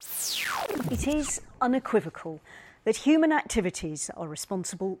It is unequivocal that human activities are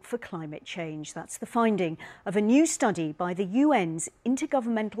responsible for climate change. That's the finding of a new study by the UN's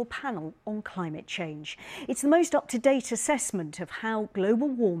Intergovernmental Panel on Climate Change. It's the most up-to-date assessment of how global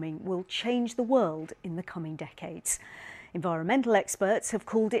warming will change the world in the coming decades. Environmental experts have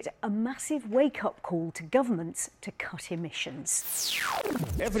called it a massive wake-up call to governments to cut emissions.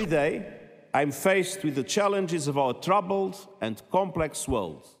 Every day, I'm faced with the challenges of our troubled and complex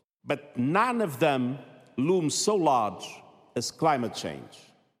world, but none of them looms so large as climate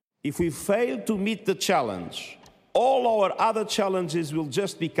change. If we fail to meet the challenge, all our other challenges will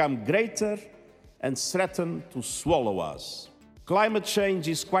just become greater and threaten to swallow us. Climate change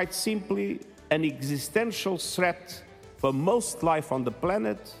is quite simply an existential threat for most life on the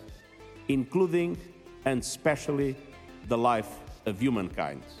planet, including and especially the life of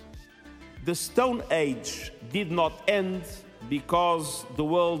humankind. The Stone Age did not end because the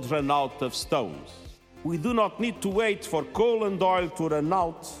world ran out of stones. We do not need to wait for coal and oil to run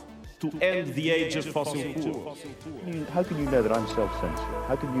out to end the age of fossil fuels. How can you know that I'm self-censoring?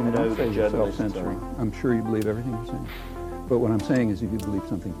 How can you know that journalists are? I'm sure you believe everything you're saying. But what I'm saying is if you believe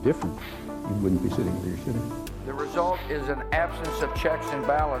something different, you wouldn't be sitting where you're sitting. The result is an absence of checks and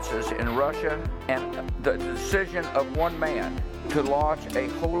balances in Russia and the decision of one man to launch a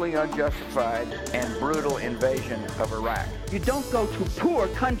wholly unjustified and brutal invasion of Iraq. You don't go to poor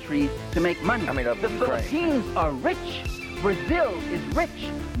countries to make money. The Philippines are rich. Brazil is rich.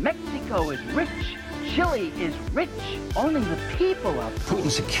 Mexico is rich. Chile is rich. Only the people are poor.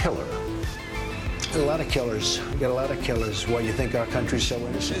 Putin's a killer. A lot of killers. We got a lot of killers. Why you think our country's so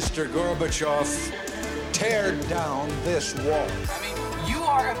innocent? Mr. Gorbachev, tear down this wall. You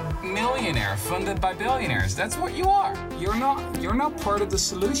are a millionaire funded by billionaires. That's what you are. You're not part of the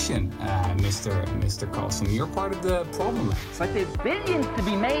solution, Mr. Carlson. You're part of the problem. But there's billions to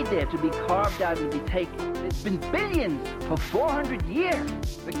be made there, to be carved out and be taken. There's been billions for 400 years.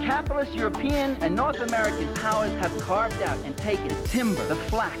 The capitalist European and North American powers have carved out and taken the timber, the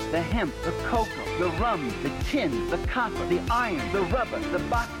flax, the hemp, the cocoa, the rum, the tin, the copper, the iron, the rubber, the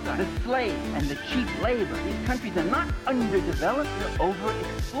bauxite, the slaves, and the cheap labor. These countries are not underdeveloped, they're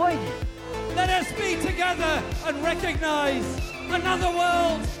overexploited. Let us be together and recognize another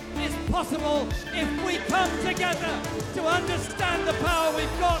world is possible if we come together to understand the power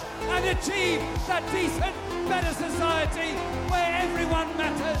we've got and achieve that decent, better society where everyone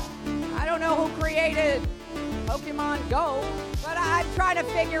matters. I don't know who created Pokemon Go, but I'm trying to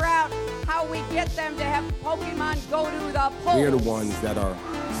figure out how we get them to have Pokemon go to the polls. We're the ones that are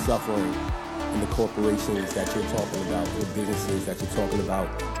suffering in the corporations that you're talking about, the businesses that you're talking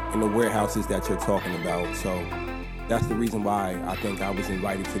about, and the warehouses that you're talking about. So that's the reason why I think I was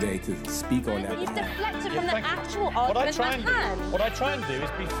invited today to speak on that. He's deflected from the actual argument at hand. What I try and do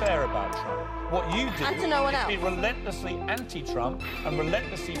is be fair about Trump. What you do and to no one is else. be relentlessly anti-Trump and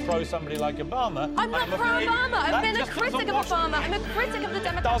relentlessly pro somebody like Obama. I'm not pro-Obama. I've been a critic of Obama. I'm a critic of the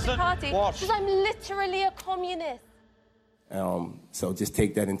Democratic Party because I'm literally a communist. So just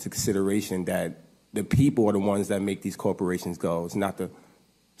take that into consideration that the people are the ones that make these corporations go. It's not the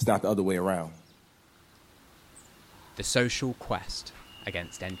other way around. The social quest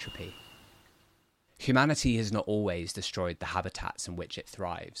against entropy. Humanity has not always destroyed the habitats in which it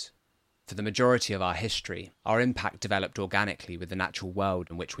thrives. For the majority of our history, our impact developed organically with the natural world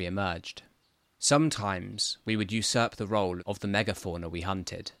in which we emerged. Sometimes we would usurp the role of the megafauna we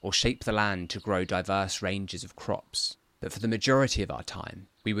hunted, or shape the land to grow diverse ranges of crops. But for the majority of our time,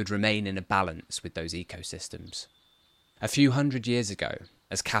 we would remain in a balance with those ecosystems. A few hundred years ago,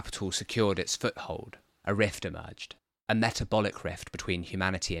 as capital secured its foothold, a rift emerged, a metabolic rift between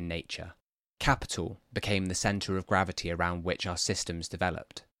humanity and nature. Capital became the centre of gravity around which our systems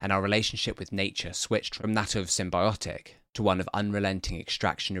developed, and our relationship with nature switched from that of symbiotic to one of unrelenting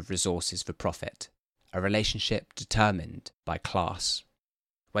extraction of resources for profit, a relationship determined by class.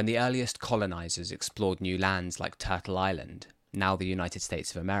 When the earliest colonisers explored new lands like Turtle Island, now the United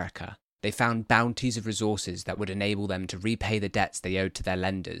States of America, they found bounties of resources that would enable them to repay the debts they owed to their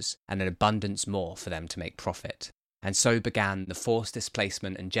lenders and an abundance more for them to make profit. And so began the forced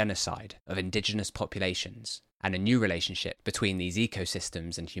displacement and genocide of indigenous populations, and a new relationship between these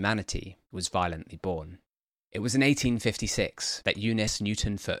ecosystems and humanity was violently born. It was in 1856 that Eunice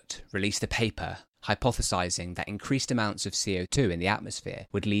Newton Foote released a paper hypothesizing that increased amounts of CO2 in the atmosphere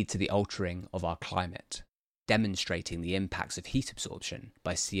would lead to the altering of our climate, demonstrating the impacts of heat absorption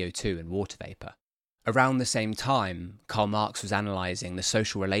by CO2 and water vapour. Around the same time, Karl Marx was analysing the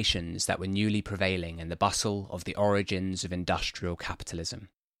social relations that were newly prevailing in the bustle of the origins of industrial capitalism,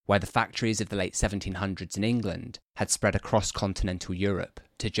 where the factories of the late 1700s in England had spread across continental Europe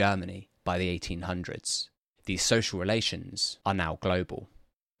to Germany by the 1800s. These social relations are now global.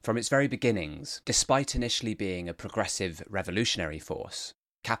 From its very beginnings, despite initially being a progressive revolutionary force,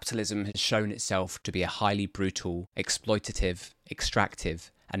 capitalism has shown itself to be a highly brutal, exploitative,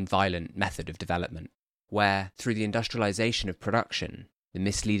 extractive, and violent method of development, where, through the industrialization of production, the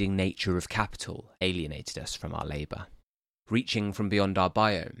misleading nature of capital alienated us from our labour. Reaching from beyond our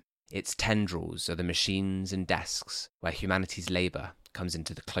biome, its tendrils are the machines and desks where humanity's labour comes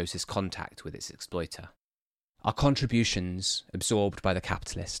into the closest contact with its exploiter. Our contributions absorbed by the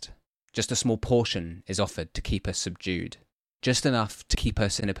capitalist. Just a small portion is offered to keep us subdued. Just enough to keep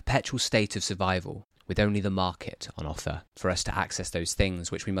us in a perpetual state of survival, with only the market on offer for us to access those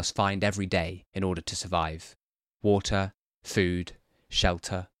things which we must find every day in order to survive. Water, food,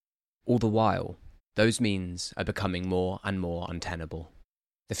 shelter. All the while, those means are becoming more and more untenable.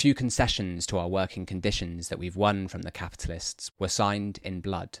 The few concessions to our working conditions that we've won from the capitalists were signed in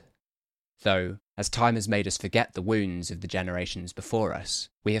blood. Though, as time has made us forget the wounds of the generations before us,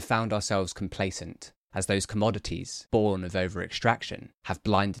 we have found ourselves complacent, as those commodities, born of over-extraction, have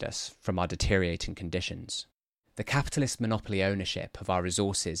blinded us from our deteriorating conditions. The capitalist monopoly ownership of our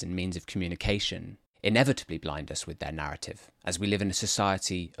resources and means of communication inevitably blind us with their narrative, as we live in a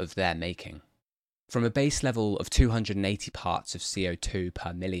society of their making. From a base level of 280 parts of CO2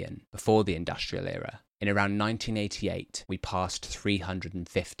 per million before the industrial era, in around 1988 we passed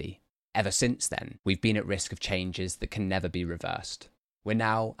 350. Ever since then, we've been at risk of changes that can never be reversed. We're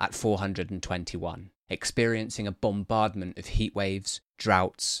now at 421, experiencing a bombardment of heat waves,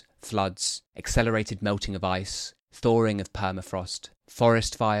 droughts, floods, accelerated melting of ice, thawing of permafrost,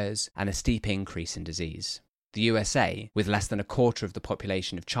 forest fires, and a steep increase in disease. The USA, with less than a quarter of the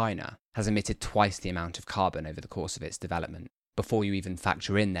population of China, has emitted twice the amount of carbon over the course of its development, before you even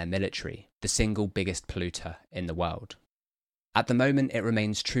factor in their military, the single biggest polluter in the world. At the moment, it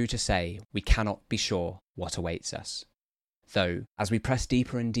remains true to say we cannot be sure what awaits us. Though, as we press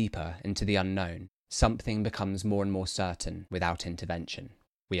deeper and deeper into the unknown, something becomes more and more certain without intervention.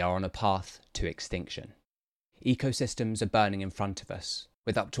 We are on a path to extinction. Ecosystems are burning in front of us,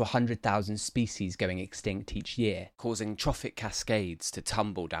 with up to 100,000 species going extinct each year, causing trophic cascades to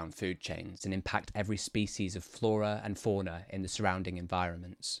tumble down food chains and impact every species of flora and fauna in the surrounding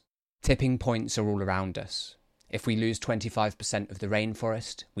environments. Tipping points are all around us. If we lose 25% of the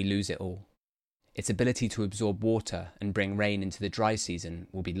rainforest, we lose it all. Its ability to absorb water and bring rain into the dry season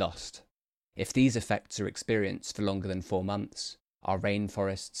will be lost. If these effects are experienced for longer than 4 months, our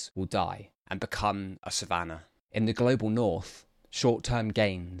rainforests will die and become a savanna. In the global north, short-term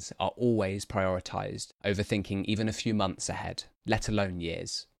gains are always prioritised over thinking even a few months ahead, let alone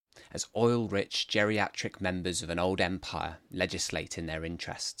years, as oil-rich geriatric members of an old empire legislate in their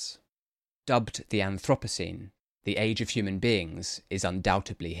interests. Dubbed the Anthropocene, the age of human beings is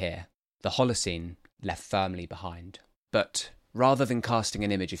undoubtedly here, the Holocene left firmly behind. But rather than casting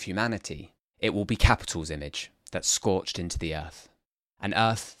an image of humanity, it will be capital's image that's scorched into the earth. An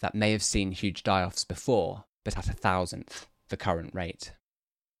earth that may have seen huge die-offs before, but at 1,000th the current rate.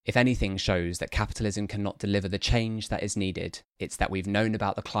 If anything shows that capitalism cannot deliver the change that is needed, it's that we've known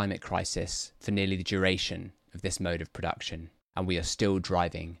about the climate crisis for nearly the duration of this mode of production, and we are still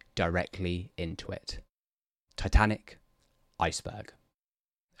driving directly into it. Titanic, iceberg.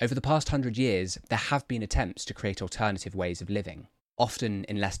 Over the past 100 years, there have been attempts to create alternative ways of living, often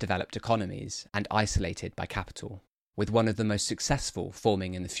in less developed economies and isolated by capital, with one of the most successful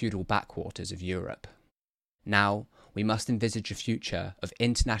forming in the feudal backwaters of Europe. Now, we must envisage a future of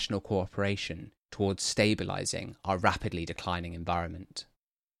international cooperation towards stabilising our rapidly declining environment.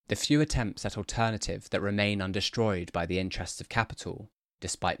 The few attempts at alternative that remain undestroyed by the interests of capital,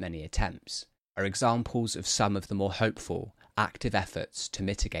 despite many attempts, are examples of some of the more hopeful, active efforts to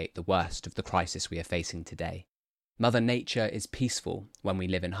mitigate the worst of the crisis we are facing today. Mother Nature is peaceful when we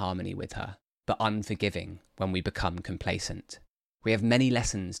live in harmony with her, but unforgiving when we become complacent. We have many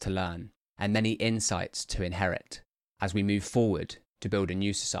lessons to learn and many insights to inherit as we move forward to build a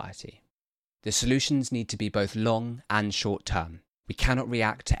new society. The solutions need to be both long and short term. We cannot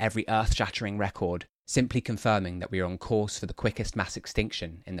react to every earth-shattering record simply confirming that we are on course for the quickest mass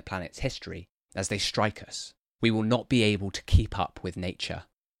extinction in the planet's history as they strike us. We will not be able to keep up with nature.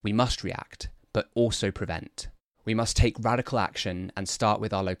 We must react, but also prevent. We must take radical action and start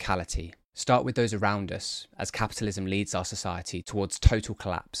with our locality. Start with those around us as capitalism leads our society towards total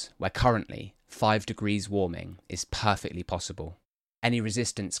collapse, where currently 5 degrees warming is perfectly possible. Any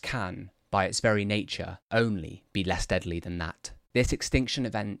resistance can, by its very nature, only be less deadly than that. This extinction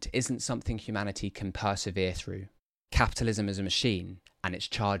event isn't something humanity can persevere through. Capitalism is a machine, and it's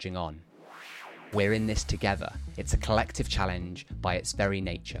charging on. We're in this together. It's a collective challenge by its very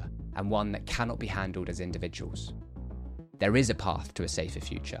nature. and one that cannot be handled as individuals. There is a path to a safer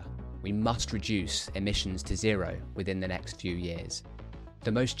future. We must reduce emissions to zero within the next few years.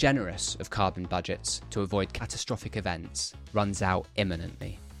 The most generous of carbon budgets to avoid catastrophic events runs out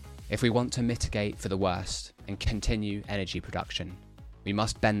imminently. If we want to mitigate for the worst and continue energy production, we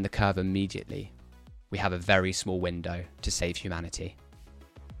must bend the curve immediately. We have a very small window to save humanity.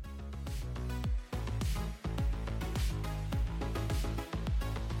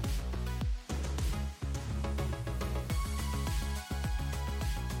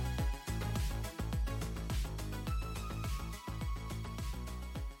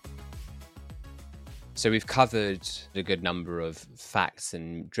 So we've covered a good number of facts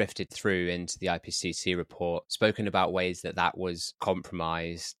and drifted through into the IPCC report, spoken about ways that that was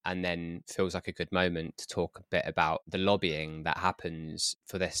compromised, and then feels like a good moment to talk a bit about the lobbying that happens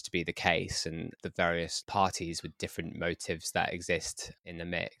for this to be the case and the various parties with different motives that exist in the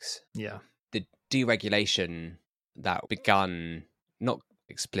mix. Yeah. The deregulation that begun, not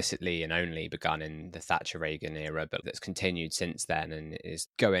explicitly and only begun in the Thatcher-Reagan era, but that's continued since then and is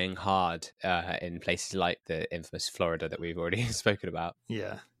going hard in places like the infamous Florida that we've already spoken about.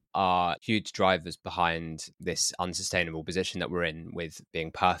 Yeah. Are huge drivers behind this unsustainable position that we're in with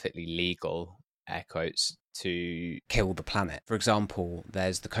being perfectly legal, air quotes, to kill the planet. For example,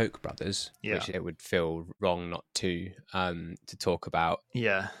 there's the Koch brothers, which it would feel wrong not to talk about.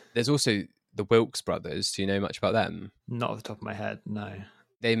 Yeah. There's also the Wilkes brothers. Do you know much about them? Not off the top of my head, no.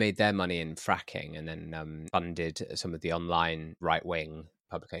 They made their money in fracking and then funded some of the online right-wing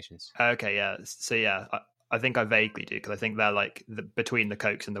publications. Okay, yeah. So, yeah, I think I vaguely do, because I think they're like, between the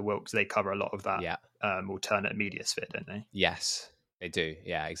Kochs and the Wilkes, they cover a lot of that alternate media sphere, don't they? Yes, they do.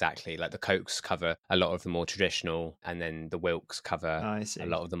 Yeah, exactly. Like the Kochs cover a lot of the more traditional, and then the Wilkes cover a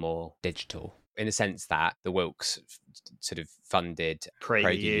lot of the more digital. In the sense that the Wilkes sort of funded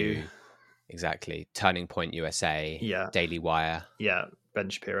PragerU. Exactly. Turning Point USA, Daily Wire. Yeah, Ben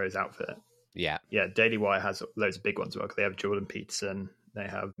Shapiro's outfit. Yeah. Yeah, Daily Wire has loads of big ones as well. They have Jordan Peterson. They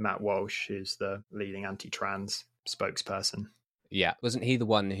have Matt Walsh, who's the leading anti-trans spokesperson. Yeah. Wasn't he the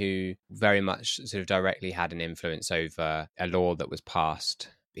one who very much sort of directly had an influence over a law that was passed?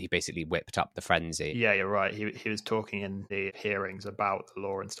 He basically whipped up the frenzy. Yeah, you're right. He was talking in the hearings about the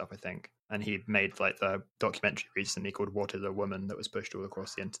law and stuff, I think. And he made like the documentary recently called What is a Woman that was pushed all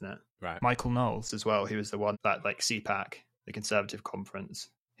across the internet. Right. Michael Knowles as well. He was the one that like CPAC, the Conservative Conference,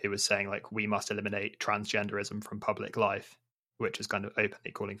 who was saying like we must eliminate transgenderism from public life, which is kind of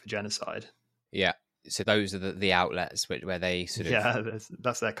openly calling for genocide. Yeah. So those are the outlets where they sort of...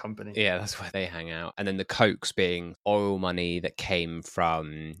 that's their company. Yeah, that's where they hang out. And then the Kochs being oil money that came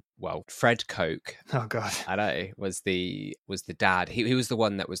from, well, Fred Koch. Oh, God. I know, was the dad. He was the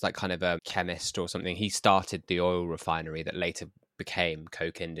one that was like kind of a chemist or something. He started the oil refinery that later became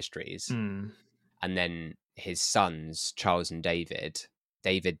Koch Industries. Mm. And then his sons, Charles and David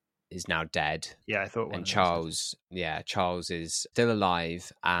is now dead. Yeah, I thought. And Charles is still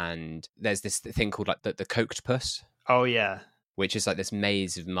alive. And there's this thing called like the Kochtopus. Oh yeah, which is like this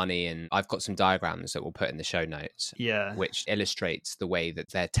maze of money. And I've got some diagrams that we'll put in the show notes. Yeah, which illustrates the way that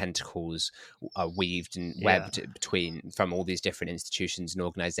their tentacles are weaved and webbed from all these different institutions and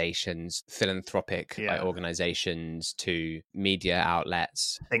organizations, philanthropic organizations to media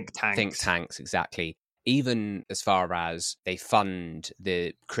outlets, think tanks, exactly. Even as far as they fund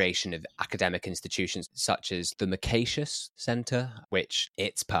the creation of academic institutions such as the Macacius Centre, which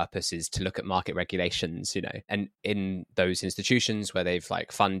its purpose is to look at market regulations, and in those institutions where they've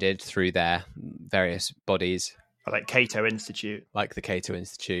like funded through their various bodies. Like Cato Institute. Like the Cato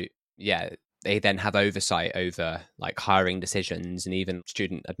Institute. Yeah. They then have oversight over like hiring decisions and even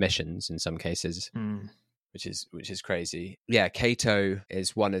student admissions in some cases. Mm. Which is crazy. Yeah, Cato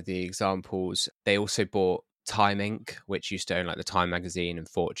is one of the examples. They also bought Time Inc., which used to own like the Time magazine and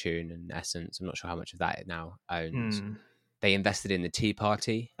Fortune and Essence. I'm not sure how much of that it now owns. They invested in the Tea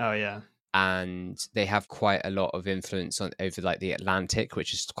Party. Oh yeah. And they have quite a lot of influence over like the Atlantic,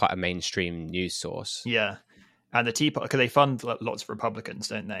 which is quite a mainstream news source. Yeah. And the Tea Party, because they fund lots of Republicans,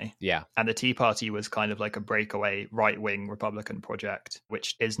 don't they? Yeah. And the Tea Party was kind of like a breakaway right-wing Republican project,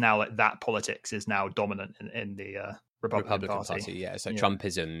 which is now like that politics is now dominant in the Republican Party. Yeah. So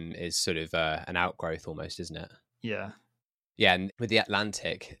Trumpism is sort of an outgrowth almost, isn't it? Yeah. Yeah. And with the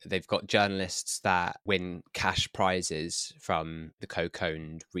Atlantic, they've got journalists that win cash prizes from the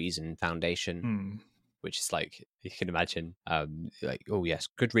Koch-owned Reason Foundation. Which is like, you can imagine, like, oh yes,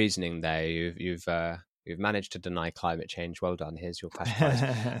 good reasoning there. You've managed to deny climate change. Well done. Here's your cash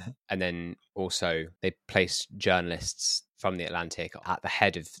prize. And then also they placed journalists from the Atlantic at the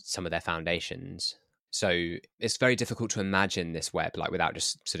head of some of their foundations. So it's very difficult to imagine this web like without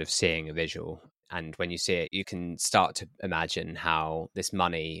just sort of seeing a visual. And when you see it, you can start to imagine how this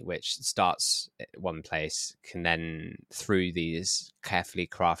money, which starts at one place, can then, through these carefully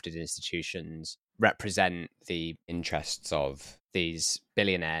crafted institutions, represent the interests of these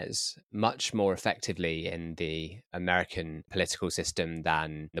billionaires much more effectively in the American political system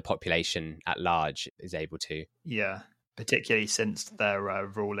than the population at large is able to. Yeah, particularly since their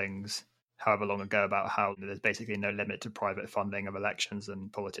rulings however long ago about how there's basically no limit to private funding of elections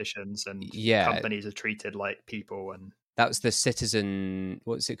and politicians, and companies are treated like people. And that was the Citizen,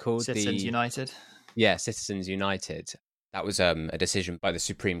 what's it called? Citizens United? Yeah, Citizens United. That was a decision by the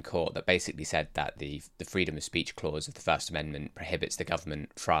Supreme Court that basically said that the freedom of speech clause of the First Amendment prohibits the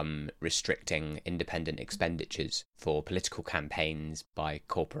government from restricting independent expenditures for political campaigns by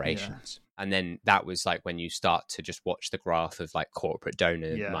corporations. Yeah. And then that was like when you start to just watch the graph of like corporate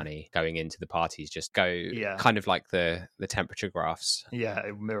donor money going into the parties just go kind of like the temperature graphs. Yeah,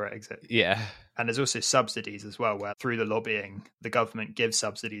 it mirror exit. Yeah. And there's also subsidies as well, where through the lobbying, the government gives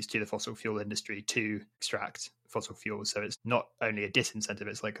subsidies to the fossil fuel industry to extract fossil fuels. So it's not only a disincentive,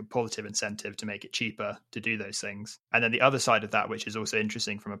 it's like a positive incentive to make it cheaper to do those things. And then the other side of that, which is also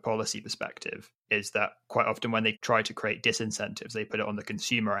interesting from a policy perspective, is that quite often when they try to create disincentives, they put it on the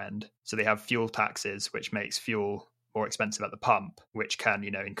consumer end. So they have fuel taxes, which makes fuel more expensive at the pump, which can,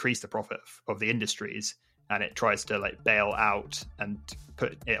 increase the profit of the industries. And it tries to like bail out and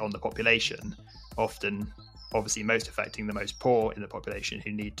put it on the population, often obviously most affecting the most poor in the population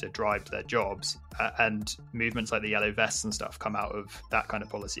who need to drive to their jobs. And movements like the Yellow Vests and stuff come out of that kind of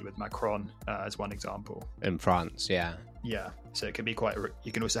policy, with Macron as one example. In France, yeah. Yeah, so it can be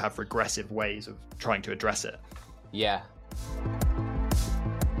you can also have regressive ways of trying to address it. Yeah.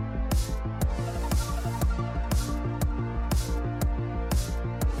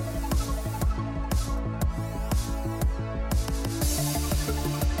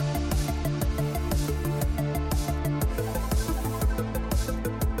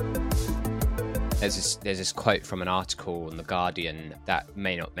 There's this quote from an article on The Guardian that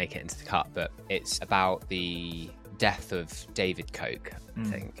may not make it into the cut, but it's about the death of David Koch, I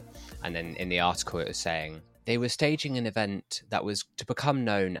think. And then in the article it was saying, they were staging an event that was to become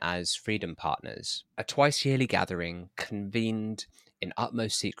known as Freedom Partners, a twice-yearly gathering convened in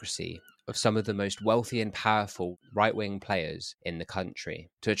utmost secrecy of some of the most wealthy and powerful right-wing players in the country.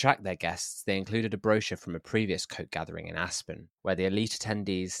 To attract their guests, they included a brochure from a previous Koch gathering in Aspen, where the elite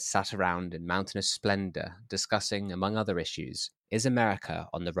attendees sat around in mountainous splendor, discussing, among other issues, is America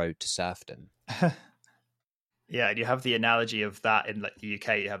on the road to serfdom? Yeah, and you have the analogy of that in like the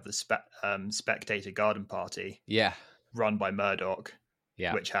UK. You have the Spectator Garden Party, run by Murdoch,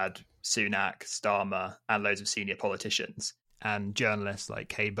 which had Sunak, Starmer, and loads of senior politicians. And journalists like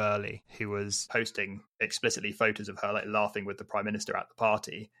Kay Burley, who was posting explicitly photos of her like laughing with the Prime Minister at the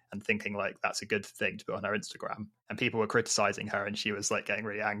party and thinking like that's a good thing to put on her Instagram. And people were criticizing her, and she was like getting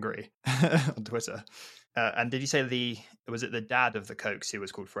really angry on Twitter. And did you say was it the dad of the Kochs who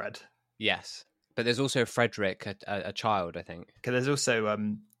was called Fred? Yes, but there's also Frederick, a child, I think. Because there's also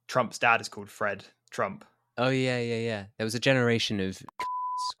Trump's dad is called Fred Trump. Oh yeah. There was a generation of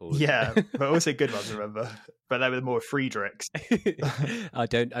yeah, but also good ones, remember? But they were more Friedrichs.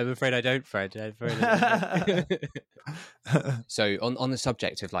 I'm afraid I don't, Fred. So on the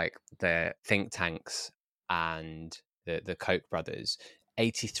subject of like the think tanks and the Koch brothers,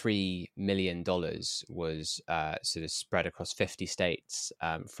 $83 million was sort of spread across 50 states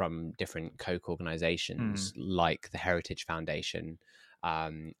from different Koch organizations like the Heritage Foundation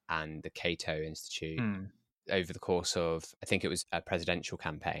and the Cato Institute. Over the course of, I think it was a presidential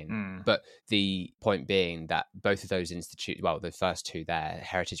campaign. But the point being that both of those institutes, well, the first two there,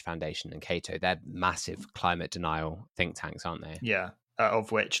 Heritage Foundation and Cato, they're massive climate denial think tanks, aren't they? Yeah.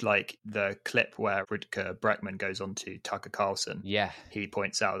 Of which, like, the clip where Rutger Bregman goes on to Tucker Carlson, he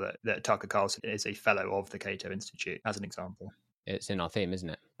points out that Tucker Carlson is a fellow of the Cato Institute, as an example. It's in our theme, isn't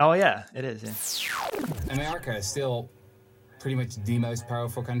it? Oh, yeah, it is, yeah. America is still pretty much the most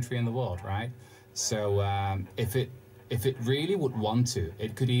powerful country in the world, right? So if it really would want to,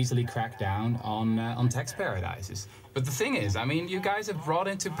 it could easily crack down on tax paradises. But the thing is, I mean, you guys have brought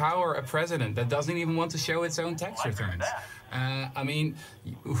into power a president that doesn't even want to show its own tax returns. I mean,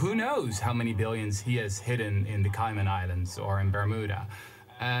 who knows how many billions he has hidden in the Cayman Islands or in Bermuda.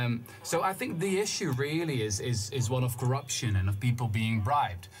 So I think the issue really is one of corruption and of people being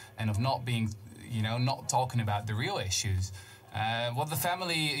bribed and of not being, not talking about the real issues. What the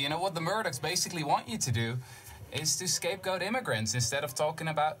family, what the Murdochs basically want you to do is to scapegoat immigrants instead of talking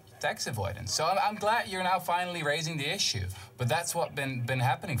about tax avoidance. So I'm glad you're now finally raising the issue, but that's what's been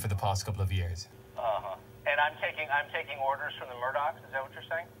happening for the past couple of years. And I'm taking orders from the Murdochs. Is that what you're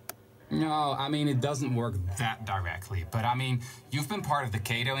saying? No, I mean, it doesn't work that directly. But I mean, you've been part of the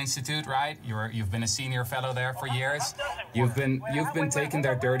Cato Institute, right? You've been a senior fellow there for years. You've been taking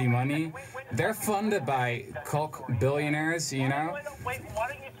their dirty money. They're funded by cock billionaires, you know? Wait, why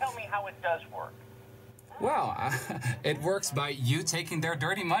don't you tell me how it does work? Well, it works by you taking their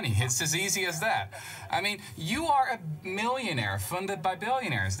dirty money. It's as easy as that. I mean, you are a millionaire funded by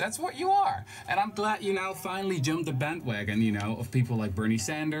billionaires. That's what you are. And I'm glad you now finally jumped the bandwagon, you know, of people like Bernie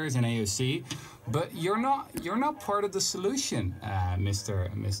Sanders and AOC. But you're not part of the solution,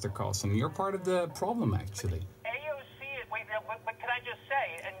 Mr. Carlson. You're part of the problem, actually. AOC, wait, but can I just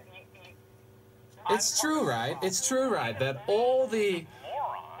say, and it's true, right? It's true, right? That all the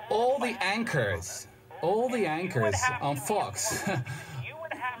anchors on Fox,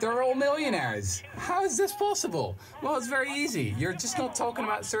 they're all millionaires. How is this possible? Well, it's very easy. You're just not talking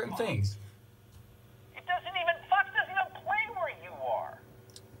about certain things. Fox doesn't even play where you are.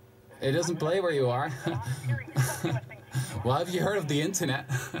 It doesn't play where you are? Well, have you heard of the internet?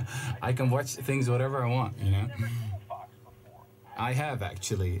 I can watch things whatever I want, you know? I have,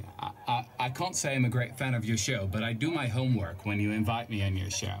 actually. I can't say I'm a great fan of your show, but I do my homework when you invite me on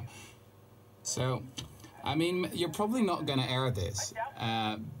your show. So, I mean, you're probably not going to air this,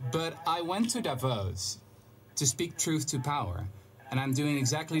 but I went to Davos to speak truth to power, and I'm doing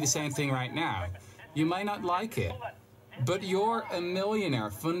exactly the same thing right now. You might not like it, but you're a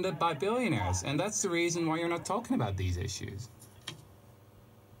millionaire funded by billionaires, and that's the reason why you're not talking about these issues.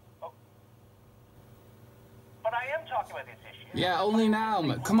 But I am talking about these issues. Yeah, only now.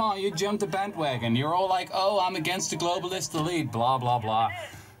 Come on, you jumped the bandwagon. You're all like, oh, I'm against the globalist elite, blah, blah, blah.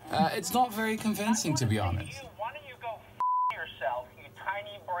 It's not very convincing, to be honest. Why don't you go yourself, you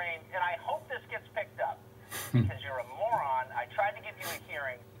tiny brain, and I hope this gets picked up, because you're a moron. I tried to give you a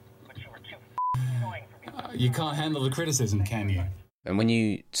hearing, but you were too annoying for me. You can't handle the criticism, can you? And when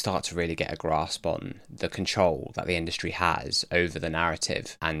you start to really get a grasp on the control that the industry has over the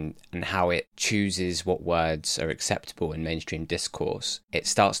narrative and how it chooses what words are acceptable in mainstream discourse, it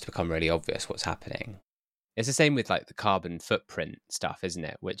starts to become really obvious what's happening. It's the same with like the carbon footprint stuff, isn't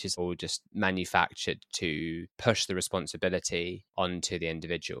it? Which is all just manufactured to push the responsibility onto the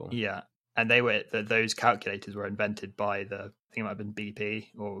individual. Yeah. And those calculators were invented by I think it might have been BP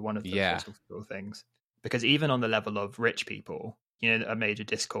or one of the fossil fuel things. Because even on the level of rich people, you know, a major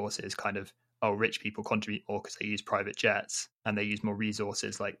discourse is kind of, oh, rich people contribute more because they use private jets and they use more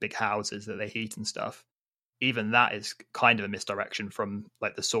resources like big houses that they heat and stuff. Even that is kind of a misdirection from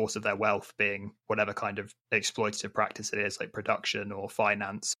like the source of their wealth being whatever kind of exploitative practice it is, like production or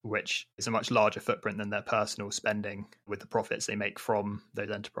finance, which is a much larger footprint than their personal spending with the profits they make from those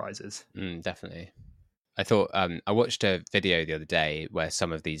enterprises. Definitely. I thought I watched a video the other day where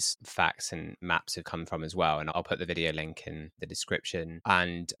some of these facts and maps have come from as well, and I'll put the video link in the description.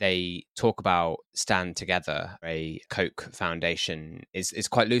 And they talk about Stand Together, a Koch foundation, is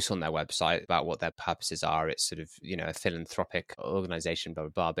quite loose on their website about what their purposes are. It's sort of, you know, a philanthropic organization, blah,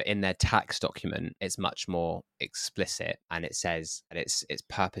 blah, blah. But in their tax document, it's much more explicit, and it says that its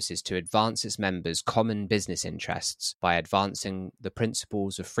purpose is to advance its members' common business interests by advancing the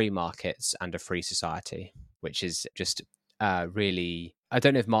principles of free markets and a free society. Which is just really, I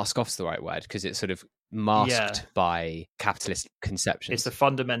don't know if mask off's the right word, because it's sort of masked by capitalist conceptions. It's the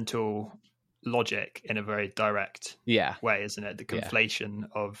fundamental logic in a very direct way, isn't it? The conflation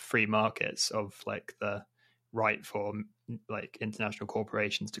of free markets, of like the right for like international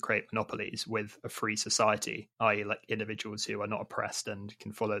corporations to create monopolies with a free society, i.e. like individuals who are not oppressed and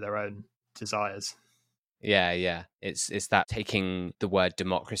can follow their own desires. Yeah. It's that taking the word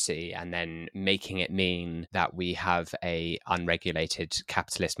democracy and then making it mean that we have a unregulated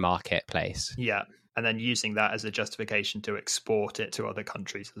capitalist marketplace. Yeah, and then using that as a justification to export it to other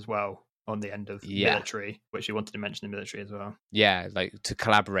countries as well on the end of military, which you wanted to mention the military as well. Yeah, like to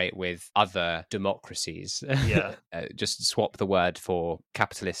collaborate with other democracies. Yeah. Just swap the word for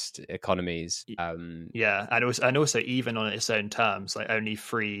capitalist economies. Yeah, and also even on its own terms, like only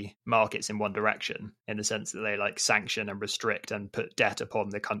free markets in one direction, in the sense that they like sanction and restrict and put debt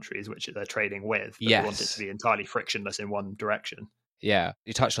upon the countries which they're trading with. But they want it to be entirely frictionless in one direction. Yeah,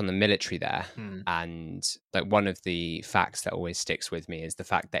 you touched on the military there, and like one of the facts that always sticks with me is the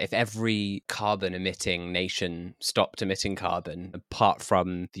fact that if every carbon emitting nation stopped emitting carbon apart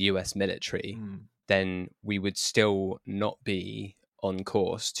from the US military, then we would still not be on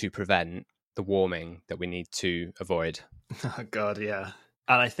course to prevent the warming that we need to avoid. Oh God, yeah.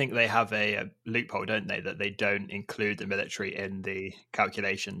 And I think they have a loophole, don't they, that they don't include the military in the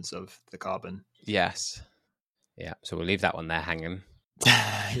calculations of the carbon. Yes. Yeah, so we'll leave that one there hanging.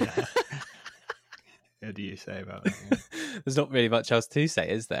 Yeah. What do you say about that? There's not really much else to say,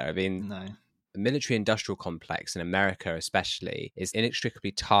 is there? I mean, no. The military-industrial complex in America especially is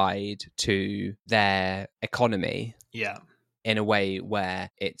inextricably tied to their economy. Yeah. In a way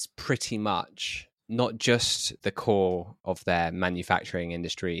where it's pretty much not just the core of their manufacturing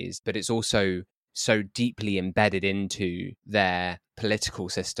industries, but it's also so deeply embedded into their political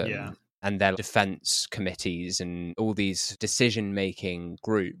system and their defense committees and all these decision-making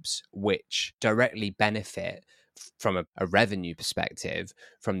groups which directly benefit from a revenue perspective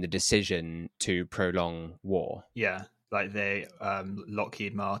from the decision to prolong war. Yeah, like they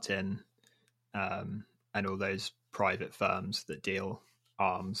Lockheed Martin and all those private firms that deal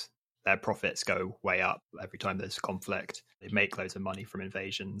arms, their profits go way up every time there's conflict. They make loads of money from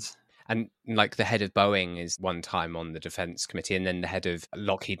invasions. And like the head of Boeing is one time on the defense committee, and then the head of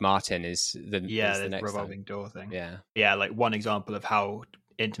Lockheed Martin is the next revolving door thing. Yeah, like one example of how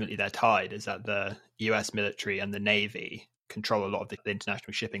intimately they're tied is that the US military and the Navy control a lot of the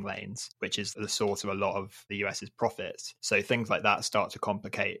international shipping lanes, which is the source of a lot of the US's profits. So things like that start to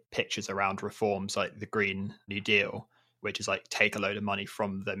complicate pictures around reforms like the Green New Deal, which is like take a load of money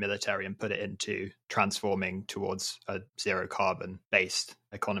from the military and put it into transforming towards a zero carbon based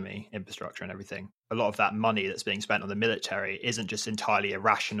economy, infrastructure and everything. A lot of that money that's being spent on the military isn't just entirely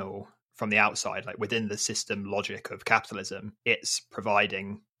irrational from the outside, like within the system logic of capitalism. It's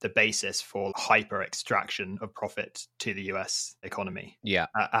providing the basis for hyper extraction of profit to the US economy. Yeah.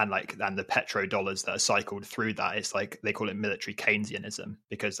 And the petrodollars that are cycled through that, it's like they call it military Keynesianism,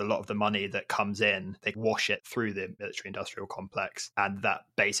 because a lot of the money that comes in, they wash it through the military industrial complex. And that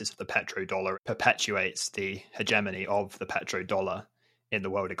basis of the petrodollar perpetuates the hegemony of the petrodollar in the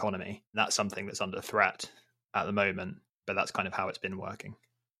world economy. And that's something that's under threat at the moment, but that's kind of how it's been working.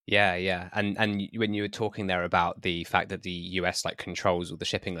 Yeah. And when you were talking there about the fact that the US like controls all the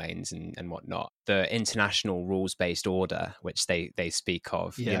shipping lanes and whatnot, the international rules-based order, which they speak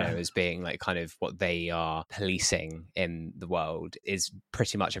of, you know, as being like kind of what they are policing in the world, is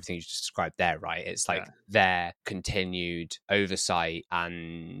pretty much everything you just described there, right? It's like their continued oversight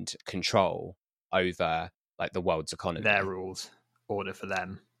and control over like the world's economy. Their rules, order for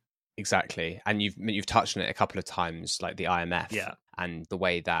them. Exactly. And you've touched on it a couple of times, like the IMF and the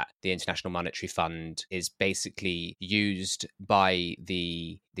way that the International Monetary Fund is basically used by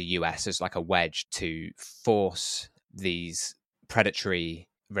the US as like a wedge to force these predatory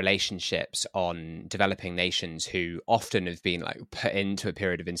relationships on developing nations who often have been like put into a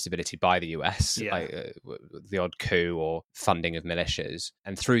period of instability by the US, like the odd coup or funding of militias.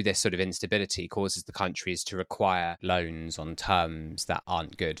 And through this sort of instability causes the countries to require loans on terms that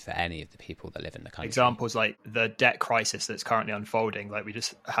aren't good for any of the people that live in the country. Examples like the debt crisis that's currently unfolding, like we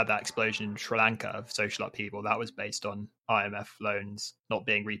just had that explosion in Sri Lanka of social upheaval, that was based on IMF loans not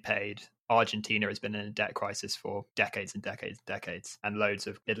being repaid. Argentina has been in a debt crisis for decades and decades and decades, and loads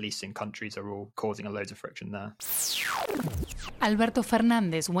of Middle Eastern countries are all causing loads of friction there. Alberto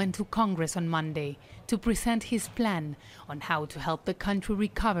Fernandez went to Congress on Monday to present his plan on how to help the country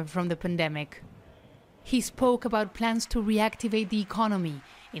recover from the pandemic. He spoke about plans to reactivate the economy,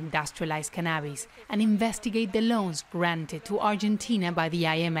 industrialize cannabis, and investigate the loans granted to Argentina by the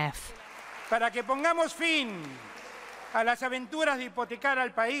IMF. Para que pongamos fin a las aventuras de hipotecar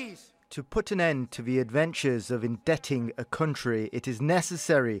al país. To put an end to the adventures of indebting a country, it is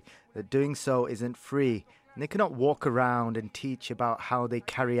necessary that doing so isn't free. And they cannot walk around and teach about how they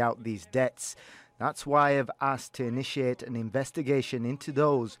carry out these debts. That's why I've asked to initiate an investigation into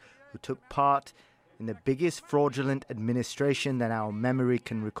those who took part in the biggest fraudulent administration that our memory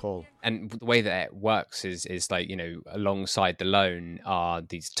can recall. And the way that it works is like, you know, alongside the loan are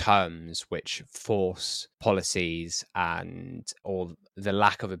these terms which force policies and or the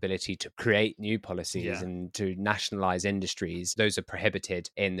lack of ability to create new policies and to nationalize industries. Those are prohibited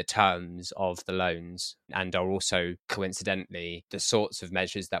in the terms of the loans and are also coincidentally the sorts of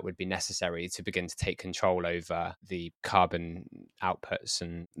measures that would be necessary to begin to take control over the carbon outputs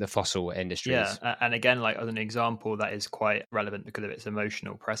and the fossil industries. Yeah, and again, like as an example that is quite relevant because of its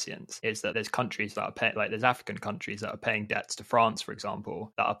emotional prescience, is that there's countries that are paying, like there's African countries that are paying debts to France, for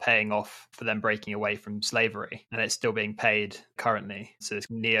example, that are paying off for them breaking away from slavery, and it's still being paid currently. So this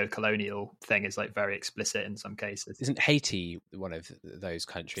neo-colonial thing is like very explicit in some cases. Isn't Haiti one of those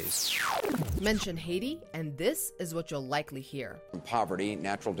countries? Mention Haiti, and this is what you'll likely hear. Poverty,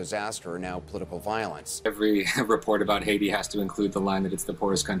 natural disaster, now political violence. Every report about Haiti has to include the line that it's the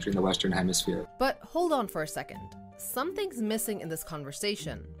poorest country in the Western Hemisphere. But hold on for a second. Something's missing in this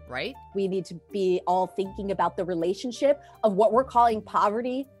conversation, right? We need to be all thinking about the relationship of what we're calling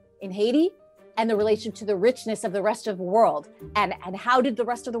poverty in Haiti and the relation to the richness of the rest of the world. And how did the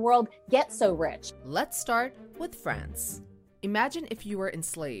rest of the world get so rich? Let's start with France. Imagine if you were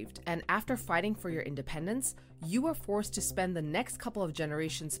enslaved, and after fighting for your independence, you were forced to spend the next couple of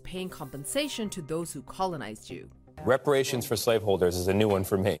generations paying compensation to those who colonized you. Reparations for slaveholders is a new one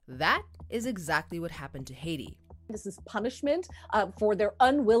for me. That is exactly what happened to Haiti. This is punishment for their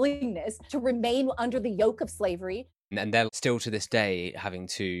unwillingness to remain under the yoke of slavery. And they're still to this day having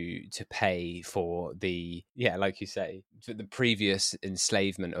to pay for the, like you say, the previous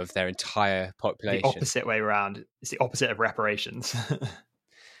enslavement of their entire population. The opposite way around. It's the opposite of reparations.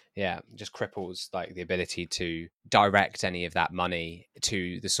 Yeah, just cripples like the ability to direct any of that money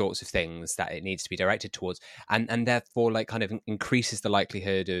to the sorts of things that it needs to be directed towards, and therefore like kind of increases the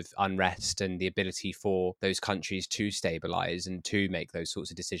likelihood of unrest and the ability for those countries to stabilize and to make those sorts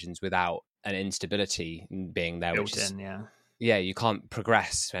of decisions without an instability being there. Built in, yeah. Yeah, you can't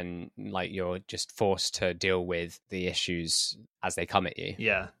progress when like you're just forced to deal with the issues as they come at you.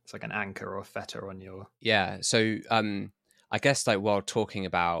 Yeah, it's like an anchor or a fetter on your... Yeah, so I guess like while talking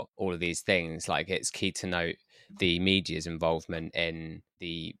about all of these things, like it's key to note the media's involvement in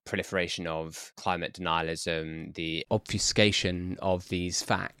the proliferation of climate denialism, the obfuscation of these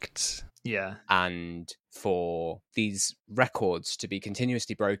facts. Yeah. And for these records to be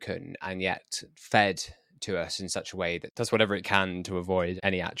continuously broken and yet fed to us in such a way that does whatever it can to avoid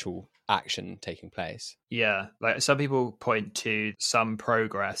any actual action taking place. Yeah, like some people point to some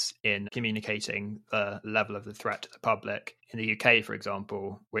progress in communicating the level of the threat to the public. In the UK, for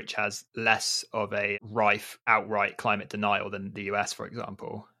example, which has less of a rife outright climate denial than the US, for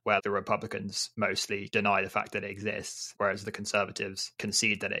example, where the Republicans mostly deny the fact that it exists, whereas the Conservatives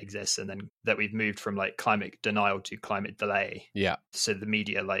concede that it exists, and then that we've moved from like climate denial to climate delay. Yeah. So the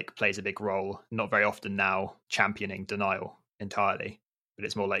media like plays a big role, not very often now championing denial entirely, but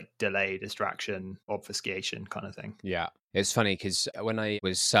it's more like delay, distraction, obfuscation kind of thing. Yeah. It's funny because when I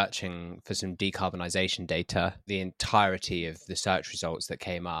was searching for some decarbonisation data, the entirety of the search results that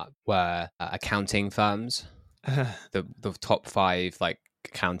came up were accounting firms. The top 5 like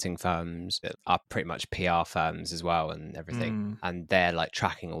accounting firms that are pretty much PR firms as well and everything. And they're like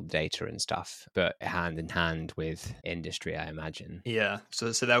tracking all the data and stuff, but hand in hand with industry, I imagine. Yeah.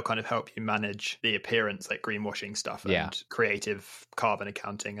 So they'll kind of help you manage the appearance, like greenwashing stuff and creative carbon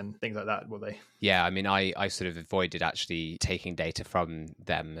accounting and things like that, will they? Yeah, I mean, I sort of avoided actually taking data from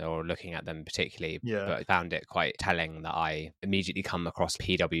them or looking at them particularly, but I found it quite telling that I immediately come across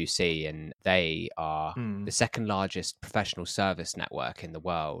PwC, and they are the second largest professional service network in the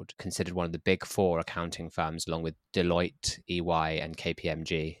world, considered one of the big 4 accounting firms along with Deloitte, EY and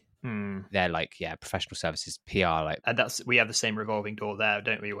KPMG. They're like, professional services, PR. Like, and we have the same revolving door there,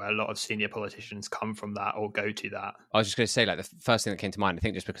 don't we? Where a lot of senior politicians come from that or go to that. I was just going to say, like, the first thing that came to mind, I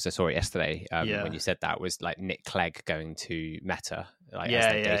think just because I saw it yesterday when you said that, was like Nick Clegg going to Meta. Like, as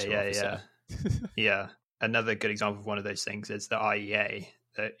their data officer. Yeah. Another good example of one of those things is the IEA,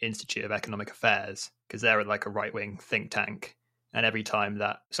 the Institute of Economic Affairs, because they're like a right-wing think tank. And every time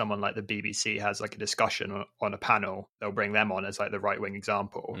that someone like the BBC has like a discussion on a panel, they'll bring them on as like the right-wing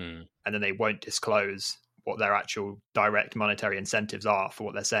example. And then they won't disclose what their actual direct monetary incentives are for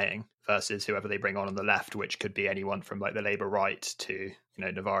what they're saying versus whoever they bring on the left, which could be anyone from like the Labour right to,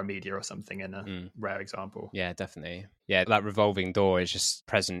 Novara Media or something in a rare example. Yeah, definitely. Yeah, that revolving door is just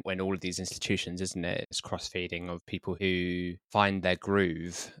present in all of these institutions, isn't it? It's cross-feeding of people who find their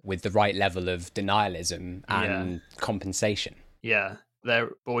groove with the right level of denialism and compensation. Yeah, they're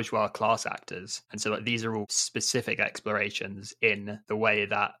bourgeois class actors. And so like, these are all specific explorations in the way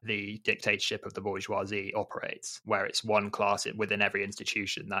that the dictatorship of the bourgeoisie operates, where it's one class within every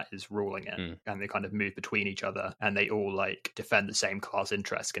institution that is ruling it. And they kind of move between each other, and they all like defend the same class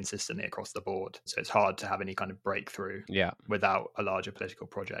interests consistently across the board. So it's hard to have any kind of breakthrough without a larger political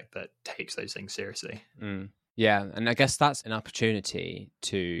project that takes those things seriously. Yeah, and I guess that's an opportunity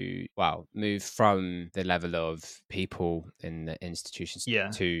to, move from the level of people in the institutions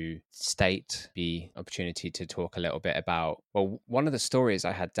to state, the opportunity to talk a little bit about, one of the stories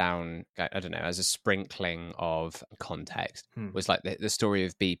I had down, I don't know, as a sprinkling of context was like the story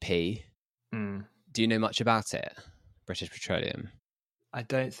of BP. Do you know much about it, British Petroleum? I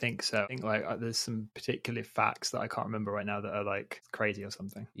don't think so. I think like there's some particular facts that I can't remember right now that are like crazy or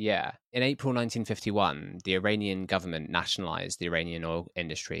something. Yeah. In April 1951, the Iranian government nationalized the Iranian oil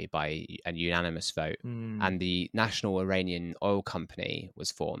industry by a unanimous vote, and the National Iranian Oil Company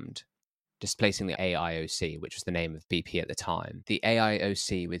was formed. displacing the AIOC, which was the name of BP at the time. The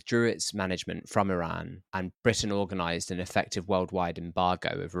AIOC withdrew its management from Iran, and Britain organised an effective worldwide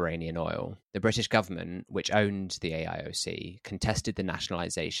embargo of Iranian oil. The British government, which owned the AIOC, contested the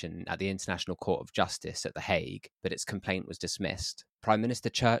nationalisation at the International Court of Justice at The Hague, but its complaint was dismissed. Prime Minister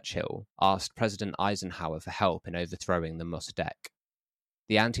Churchill asked President Eisenhower for help in overthrowing the Mossadegh.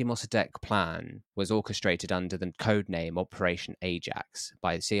 The anti-Mossadegh plan was orchestrated under the code name Operation Ajax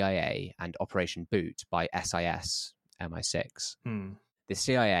by the CIA and Operation Boot by SIS MI6. The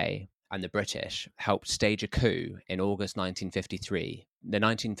CIA and the British helped stage a coup in August 1953, the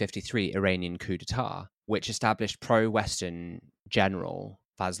 1953 Iranian coup d'etat, which established pro-Western general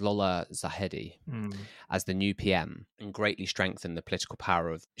Fazlollah Zahedi as the new PM and greatly strengthened the political power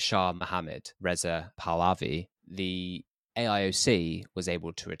of Shah Mohammad Reza Pahlavi. The AIOC was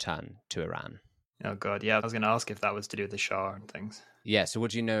able to return to Iran. Oh, God. Yeah, I was going to ask if that was to do with the Shah and things. Yeah, so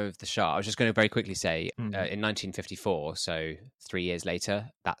what do you know of the Shah? I was just going to very quickly say, in 1954, so 3 years later,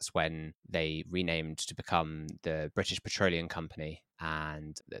 that's when they renamed to become the British Petroleum Company,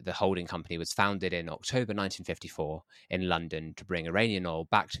 and the holding company was founded in October 1954 in London to bring Iranian oil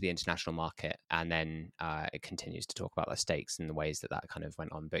back to the international market, and then it continues to talk about their stakes and the ways that kind of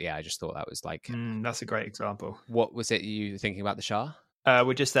went on. But yeah, I just thought that was like... that's a great example. What was it you were thinking about the Shah?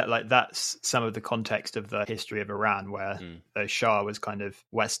 Well, just that, like, that's some of the context of the history of Iran, where the Shah was kind of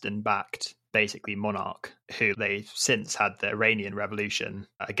Western-backed, basically monarch, who they since had the Iranian Revolution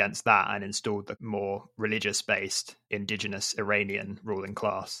against that and installed the more religious-based indigenous Iranian ruling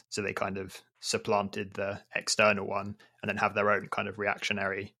class. So they kind of supplanted the external one and then have their own kind of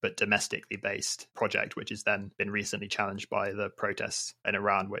reactionary but domestically based project, which has then been recently challenged by the protests in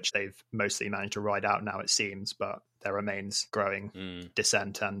Iran, which they've mostly managed to ride out now, it seems, but there remains growing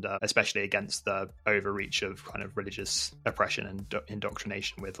dissent, and especially against the overreach of kind of religious oppression and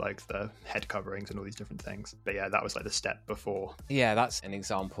indoctrination with like the head coverings and all these different things. But yeah, that was like the step before. Yeah, that's an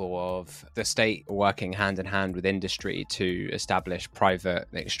example of the state working hand in hand with industry to establish private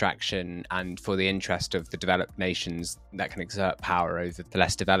extraction and for the interest of the developed nations that can exert power over the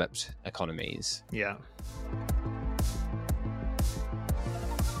less developed economies. Yeah.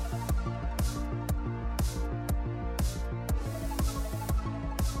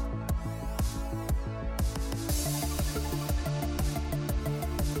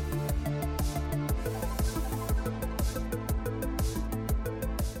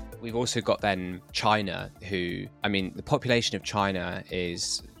 We've also got then China, who, I mean, the population of China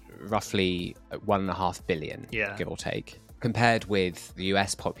is roughly 1.5 billion, give or take, compared with the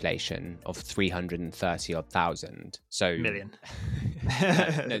US population of 330 odd thousand. So million.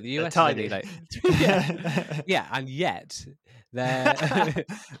 No, the US is only like yeah, and yet they're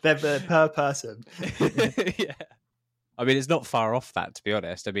per person. Yeah. I mean, it's not far off that, to be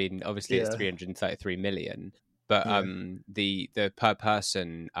honest. I mean, obviously it's 333 million. But the per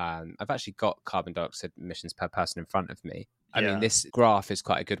person, I've actually got carbon dioxide emissions per person in front of me. I mean, this graph is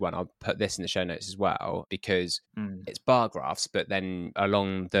quite a good one. I'll put this in the show notes as well, because it's bar graphs, but then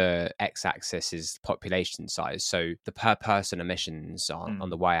along the x-axis is population size. So the per person emissions on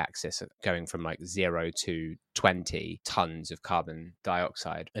the y-axis are going from like 0 to 20 tons of carbon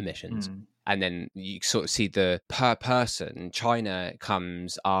dioxide emissions. And then you sort of see the per person, China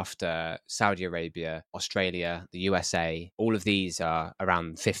comes after Saudi Arabia, Australia, the USA. All of these are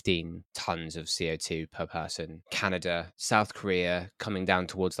around 15 tons of CO2 per person. Canada, South Korea coming down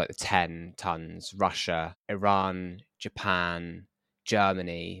towards like the 10 tons. Russia, Iran, Japan,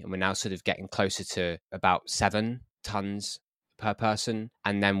 Germany. And we're now sort of getting closer to about 7 tons per person,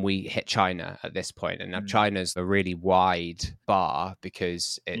 and then we hit China at this point. And now China's a really wide bar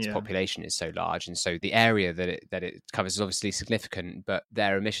because its population is so large, and so the area that it covers is obviously significant, but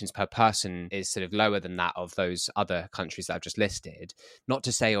their emissions per person is sort of lower than that of those other countries that I've just listed. Not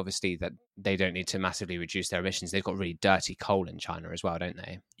to say obviously that they don't need to massively reduce their emissions. They've got really dirty coal in China as well, don't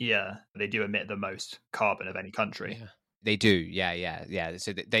they? Yeah, they do emit the most carbon of any country. Yeah. They do, yeah.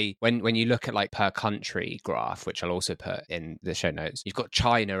 So they when you look at like per country graph, which I'll also put in the show notes, you've got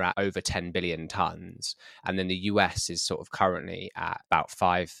China at over 10 billion tons, and then the US is sort of currently at about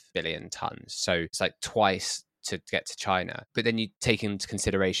 5 billion tons. So it's like twice to get to China. But then you take into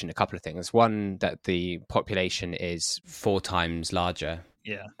consideration a couple of things. One, that the population is 4 times larger.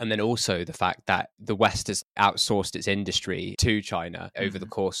 Yeah. And then also the fact that the West has outsourced its industry to China over the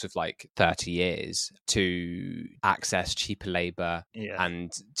course of like 30 years to access cheaper labor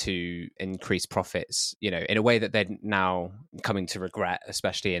and to increase profits, you know, in a way that they're now coming to regret,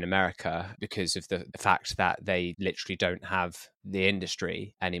 especially in America, because of the fact that they literally don't have the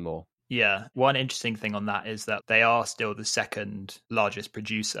industry anymore. Yeah. One interesting thing on that is that they are still the second largest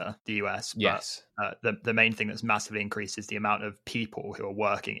producer, the US. But, yes. The main thing that's massively increased is the amount of people who are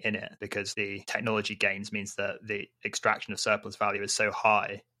working in it, because the technology gains means that the extraction of surplus value is so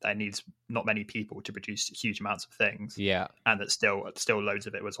high that it needs not many people to produce huge amounts of things. Yeah. And that still loads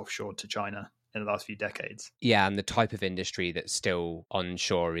of it was offshored to China in the last few decades. Yeah, and the type of industry that's still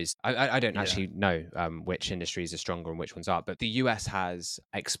onshore is, I don't actually know which industries are stronger and which ones aren't, but the US has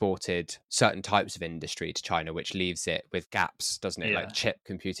exported certain types of industry to China, which leaves it with gaps, doesn't it? Yeah. Like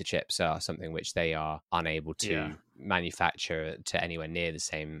computer chips are something which they are unable to manufacture to anywhere near the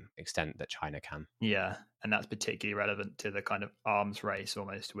same extent that China can. Yeah, and that's particularly relevant to the kind of arms race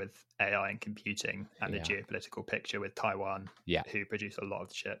almost with AI and computing and the geopolitical picture with Taiwan, who produce a lot of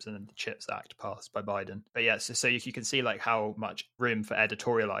the chips, and then the CHIPS Act passed by Biden. But yeah, so you can see like how much room for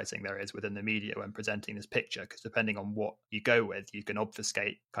editorializing there is within the media when presenting this picture, because depending on what you go with, you can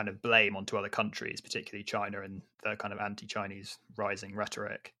obfuscate kind of blame onto other countries, particularly China and the kind of anti-Chinese rising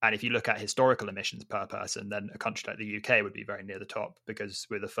rhetoric. And if you look at historical emissions per person, then a country like the UK would be very near the top, because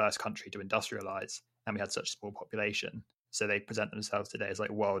we're the first country to industrialize and we had such a small population. So they present themselves today as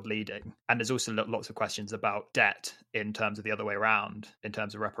like world leading. And there's also lots of questions about debt in terms of the other way around, in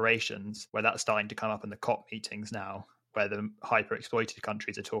terms of reparations, where that's starting to come up in the COP meetings now, where the hyper-exploited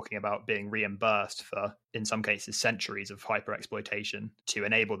countries are talking about being reimbursed for, in some cases, centuries of hyper-exploitation to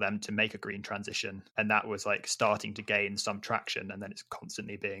enable them to make a green transition. And that was like starting to gain some traction, and then it's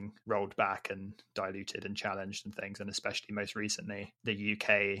constantly being rolled back and diluted and challenged and things. And especially most recently, the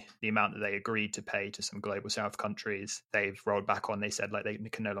UK, the amount that they agreed to pay to some global south countries, they've rolled back on. They said like they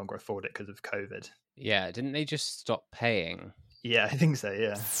can no longer afford it because of COVID. Yeah, didn't they just stop paying? Yeah, I think so,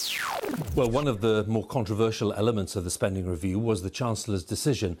 yeah. Well, one of the more controversial elements of the spending review was the Chancellor's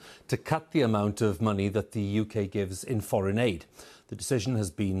decision to cut the amount of money that the UK gives in foreign aid. The decision has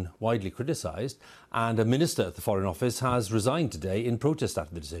been widely criticised, and a minister at the Foreign Office has resigned today in protest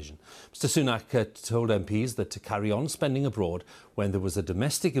after the decision. Mr Sunak told MPs that to carry on spending abroad when there was a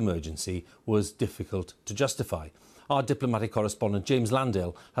domestic emergency was difficult to justify. Our diplomatic correspondent James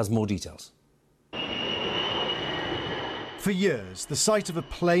Landale has more details. For years, the sight of a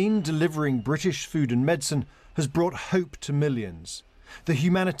plane delivering British food and medicine has brought hope to millions. The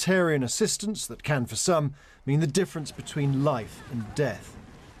humanitarian assistance that can, for some, mean the difference between life and death.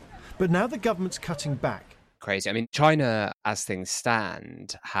 But now the government's cutting back. Crazy. I mean, China, as things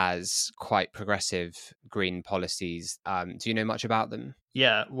stand, has quite progressive green policies. Do you know much about them?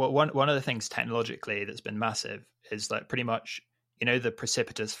 Yeah, well, one of the things technologically that's been massive is like pretty much, the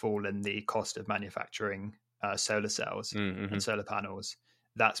precipitous fall in the cost of manufacturing solar cells and solar panels.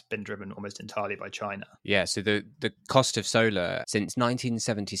 That's been driven almost entirely by China. Yeah, so the cost of solar since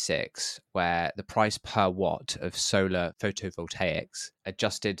 1976, where the price per watt of solar photovoltaics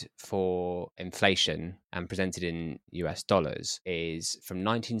adjusted for inflation and presented in US dollars is from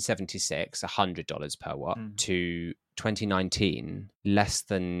 1976, $100 per watt, to 2019, less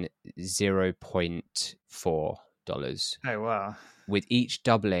than $0.4. Oh, wow. With each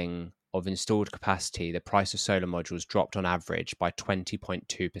doubling of installed capacity, the price of solar modules dropped on average by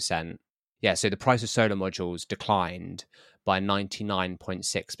 20.2%. Yeah, so the price of solar modules declined by 99.6%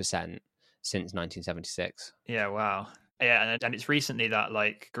 since 1976. Yeah, wow. Yeah, and it's recently that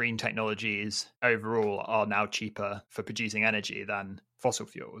like green technologies overall are now cheaper for producing energy than fossil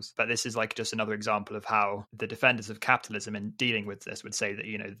fuels. But this is like just another example of how the defenders of capitalism in dealing with this would say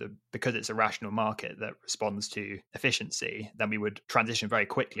that, because it's a rational market that responds to efficiency, then we would transition very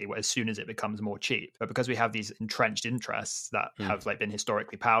quickly as soon as it becomes more cheap. But because we have these entrenched interests that have like been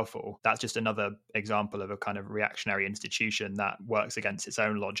historically powerful, that's just another example of a kind of reactionary institution that works against its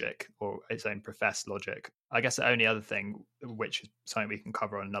own logic or its own professed logic. I guess the only other thing, which is something we can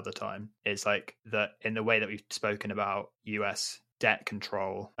cover on another time, is like that in the way that we've spoken about US debt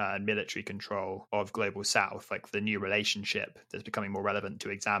control and military control of global south, like the new relationship that's becoming more relevant to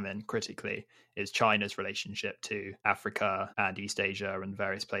examine critically is China's relationship to Africa and East Asia and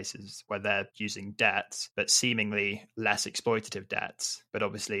various places where they're using debts, but seemingly less exploitative debts. But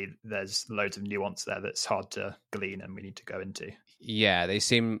obviously there's loads of nuance there that's hard to glean and we need to go into. Yeah, they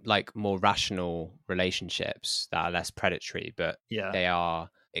seem like more rational relationships that are less predatory, but they are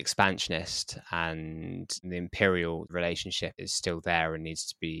expansionist, and the imperial relationship is still there and needs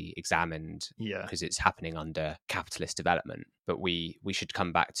to be examined because it's happening under capitalist development. but we should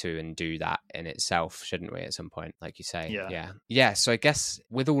come back to and do that in itself, shouldn't we, at some point, like you say? Yeah. So I guess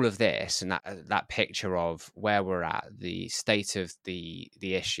with all of this and that picture of where we're at, the state of the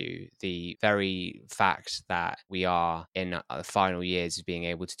issue, the very fact that we are in the final years of being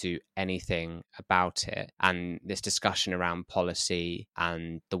able to do anything about it, and this discussion around policy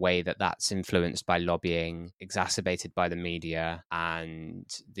and the way that that's influenced by lobbying, exacerbated by the media, and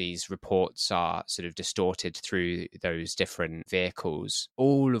these reports are sort of distorted through those different vehicles,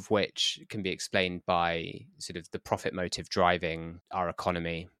 all of which can be explained by sort of the profit motive driving our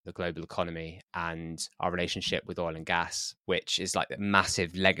economy, the global economy, and our relationship with oil and gas, which is like a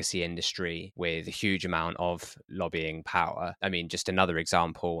massive legacy industry with a huge amount of lobbying power. I mean, just another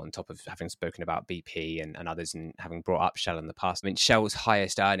example on top of having spoken about BP and others and having brought up Shell in the past. I mean, Shell's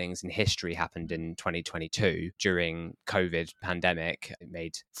highest earnings in history happened in 2022 during COVID pandemic. It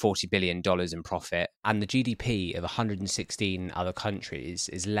made $40 billion in profit, and the GDP of 116 other countries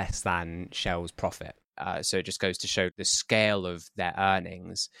is less than Shell's profit. So it just goes to show the scale of their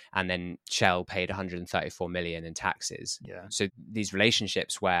earnings. And then Shell paid 134 million in taxes. Yeah. So these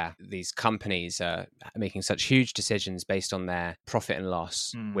relationships where these companies are making such huge decisions based on their profit and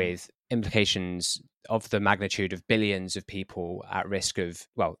loss, with implications of the magnitude of billions of people at risk of,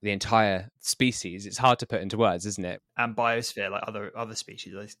 well, the entire species. It's hard to put into words, isn't it? And biosphere, like other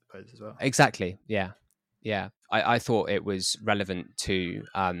species, I suppose, as well. Exactly. Yeah. I thought it was relevant to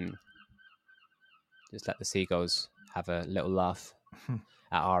just let the seagulls have a little laugh at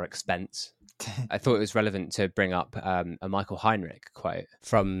our expense. I thought it was relevant to bring up a Michael Heinrich quote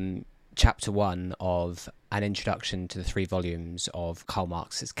from chapter 1 of An Introduction to the 3 volumes of Karl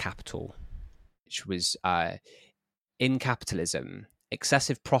Marx's Capital, which was, in capitalism,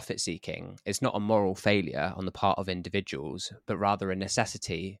 excessive profit-seeking is not a moral failure on the part of individuals, but rather a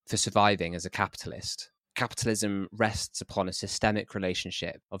necessity for surviving as a capitalist. Capitalism rests upon a systemic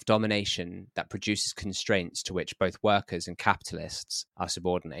relationship of domination that produces constraints to which both workers and capitalists are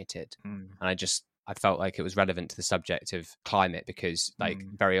subordinated. And I felt like it was relevant to the subject of climate because, like,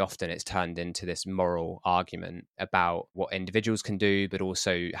 very often it's turned into this moral argument about what individuals can do, but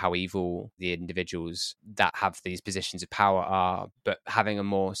also how evil the individuals that have these positions of power are. But having a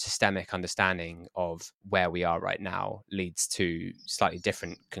more systemic understanding of where we are right now leads to slightly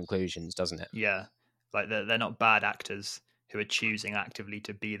different conclusions, doesn't it? Yeah. Like they're not bad actors who are choosing actively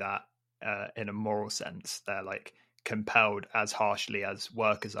to be that in a moral sense. They're like compelled as harshly as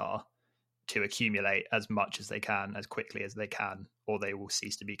workers are to accumulate as much as they can, as quickly as they can, or they will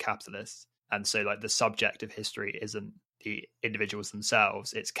cease to be capitalists. And so like the subject of history isn't the individuals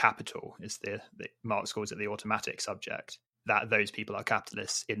themselves, it's capital. It's the Marx calls it the automatic subject, that those people are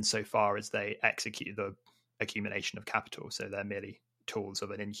capitalists insofar as they execute the accumulation of capital. So they're merely tools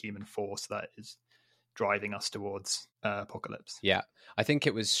of an inhuman force that is driving us towards apocalypse. Yeah, I think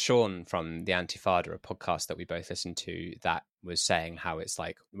it was Sean from the Antifada, a podcast that we both listened to, that was saying how it's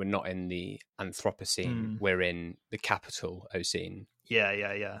like we're not in the Anthropocene, we're in the Capital-ocene.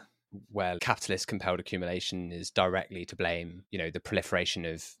 Yeah. Where capitalist compelled accumulation is directly to blame, you know, the proliferation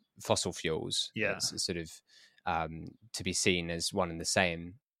of fossil fuels. Yeah. It's sort of to be seen as one and the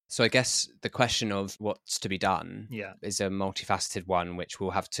same. So I guess the question of what's to be done is a multifaceted one, which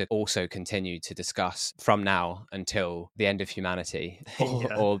we'll have to also continue to discuss from now until the end of humanity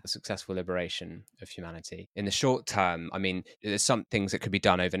or the successful liberation of humanity. In the short term, I mean, there's some things that could be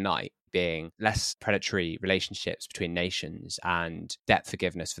done overnight, being less predatory relationships between nations and debt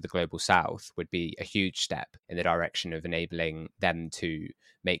forgiveness for the global south would be a huge step in the direction of enabling them to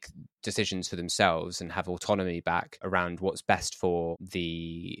make decisions for themselves and have autonomy back around what's best for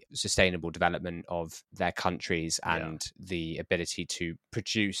the sustainable development of their countries and the ability to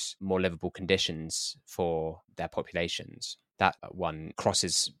produce more livable conditions for their populations. That one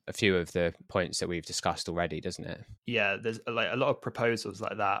crosses a few of the points that we've discussed already, doesn't it? Yeah, there's like a lot of proposals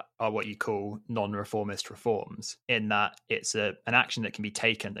like that are what you call non-reformist reforms, in that it's an action that can be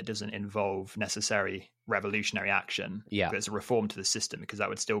taken that doesn't involve necessary revolutionary action. Yeah. But it's a reform to the system, because that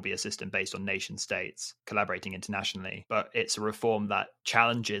would still be a system based on nation states collaborating internationally. But it's a reform that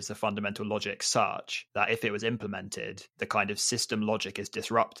challenges the fundamental logic such that if it was implemented, the kind of system logic is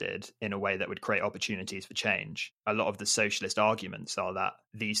disrupted in a way that would create opportunities for change. A lot of the socialist arguments are that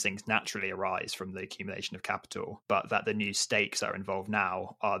these things naturally arise from the accumulation of capital, but that the new stakes that are involved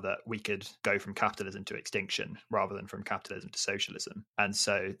now are that we could go from capitalism to extinction rather than from capitalism to socialism. And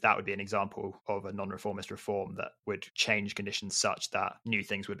so that would be an example of a non-reformist reform that would change conditions such that new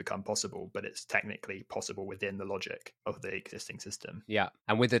things would become possible, but it's technically possible within the logic of the existing system. Yeah.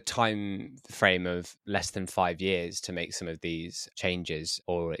 And with a time frame of less than 5 years to make some of these changes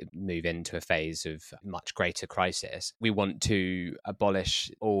or move into a phase of much greater crisis, we want to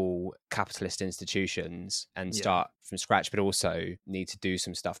abolish all capitalist institutions and start from scratch, but also need to do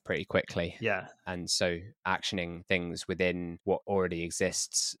some stuff pretty quickly. Yeah. And so actioning things within what already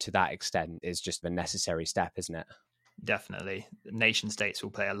exists to that extent is just a necessary step, isn't it? Definitely. Nation states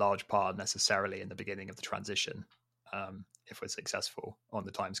will play a large part necessarily in the beginning of the transition, if we're successful on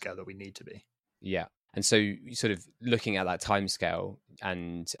the timescale that we need to be. Yeah. And so sort of looking at that timescale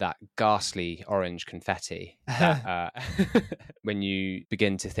and that ghastly orange confetti, that, when you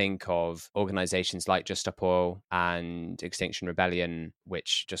begin to think of organizations like Just Stop Oil and Extinction Rebellion,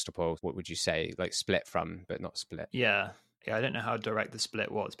 which Just Stop Oil, what would you say, like split from, but not split? Yeah, I don't know how direct the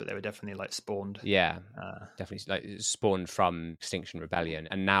split was, but they were definitely like spawned. Yeah, definitely like spawned from Extinction Rebellion.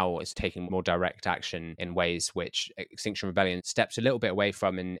 And now it's taking more direct action in ways which Extinction Rebellion stepped a little bit away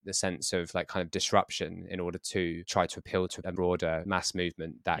from, in the sense of like kind of disruption in order to try to appeal to a broader mass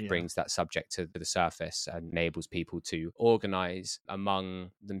movement that brings that subject to the surface and enables people to organize among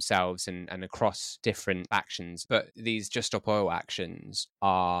themselves and across different actions. But these Just Stop Oil actions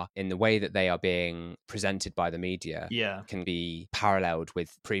are, in the way that they are being presented by the media, can be paralleled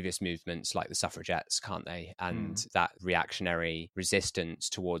with previous movements like the suffragettes, can't they? And that reactionary resistance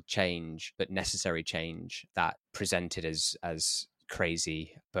toward change, but necessary change, that presented as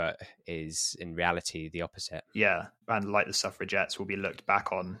crazy, but is in reality the opposite. Yeah, and like the suffragettes will be looked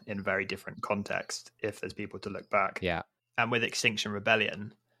back on in very different context if there's people to look back. Yeah. And with Extinction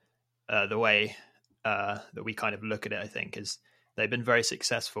Rebellion, the way that we kind of look at it, I think, is they've been very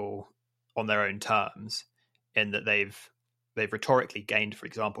successful on their own terms, in that they've rhetorically gained, for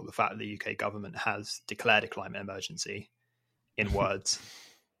example, the fact that the UK government has declared a climate emergency in words.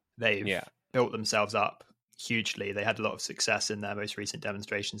 They've built themselves up hugely. They had a lot of success in their most recent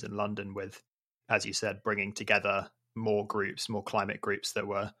demonstrations in London with, as you said, bringing together more groups, more climate groups that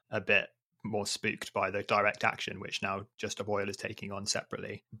were a bit more spooked by the direct action, which now Just Stop Oil is taking on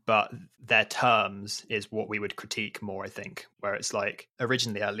separately. But their terms is what we would critique more, I think, where it's like,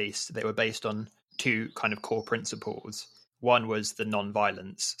 originally at least, they were based on two kind of core principles. One was the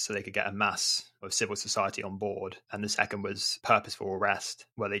non-violence, so they could get a mass of civil society on board. And the second was purposeful arrest,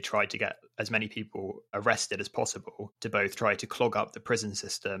 where they tried to get as many people arrested as possible to both try to clog up the prison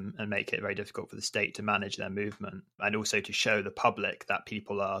system and make it very difficult for the state to manage their movement, and also to show the public that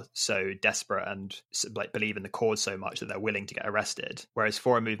people are so desperate and like believe in the cause so much that they're willing to get arrested. Whereas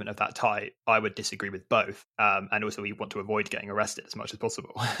for a movement of that type, I would disagree with both. And also we want to avoid getting arrested as much as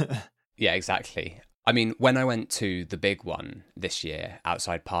possible. Yeah, exactly. I mean, when I went to the big one this year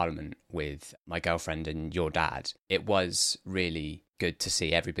outside Parliament with my girlfriend and your dad, it was really good to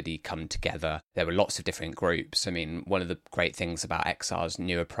see everybody come together. There were lots of different groups. I mean, one of the great things about XR's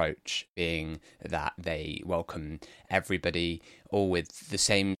new approach being that they welcome everybody, all with the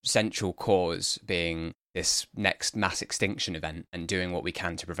same central cause being this next mass extinction event and doing what we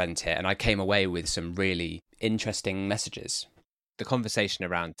can to prevent it. And I came away with some really interesting messages. The conversation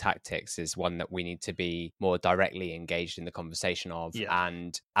around tactics is one that we need to be more directly engaged in the conversation of. Yeah.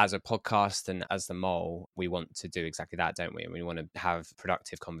 And as a podcast and as the Mole, we want to do exactly that, don't we? And we want to have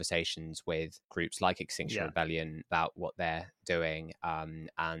productive conversations with groups like Extinction Rebellion about what they're doing, and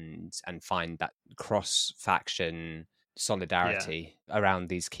find that cross-faction solidarity around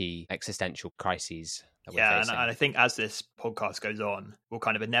these key existential crises. And I think as this podcast goes on, we'll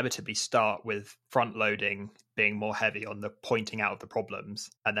kind of inevitably start with front loading being more heavy on the pointing out of the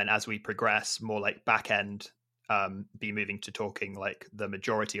problems, and then as we progress, more like back end, be moving to talking like the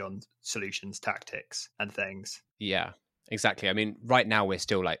majority on solutions, tactics, and things. Yeah, exactly. I mean, right now we're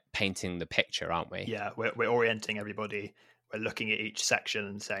still like painting the picture, aren't we? Yeah, we're orienting everybody. We're looking at each section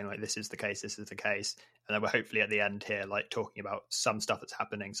and saying like, this is the case, this is the case. And then we're hopefully at the end here, like talking about some stuff that's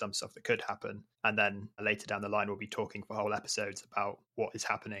happening, some stuff that could happen. And then later down the line, we'll be talking for whole episodes about what is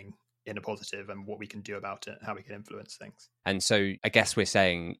happening in a positive and what we can do about it, how we can influence things. And so I guess we're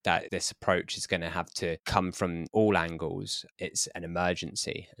saying that this approach is going to have to come from all angles. It's an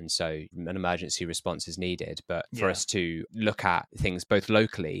emergency. And so an emergency response is needed. But for us to look at things both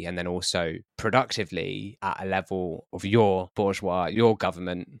locally and then also productively at a level of your bourgeois, your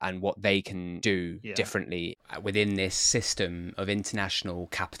government, and what they can do differently within this system of international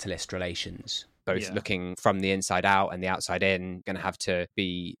capitalist relations. both looking from the inside out and the outside in, going to have to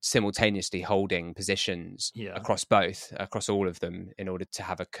be simultaneously holding positions across all of them in order to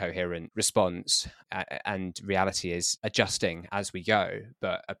have a coherent response. And reality is adjusting as we go,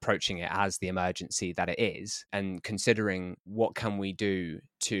 but approaching it as the emergency that it is, and considering what can we do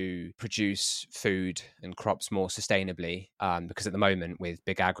to produce food and crops more sustainably, because at the moment with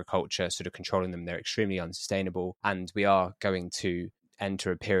big agriculture sort of controlling them, they're extremely unsustainable, and we are going to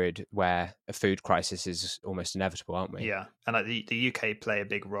enter a period where a food crisis is almost inevitable, aren't we? Yeah, and like the UK play a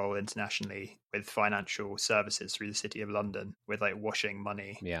big role internationally with financial services through the City of London, with like washing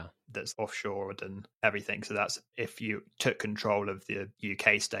money that's offshored and everything. So that's, if you took control of the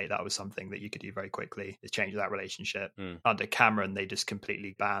UK state, that was something that you could do very quickly, is change that relationship. Under Cameron, they just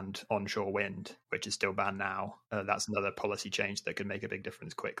completely banned onshore wind, which is still banned now. That's another policy change that could make a big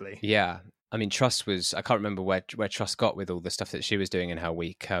difference quickly. Yeah. I mean, Truss was, I can't remember where Truss got with all the stuff that she was doing in her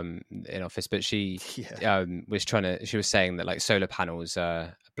week in office, but she she was saying that like solar panels are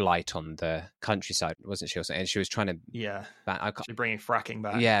a blight on the countryside, wasn't she? And she was trying to she's bringing fracking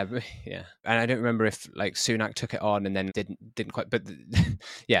back. Yeah. And I don't remember if like Sunak took it on and then didn't quite, but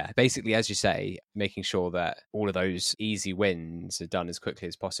basically, as you say, making sure that all of those easy wins are done as quickly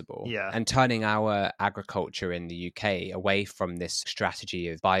as possible. Yeah. And turning our agriculture in the UK away from this strategy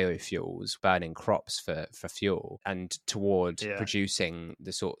of biofuels, burning crops for fuel, and toward producing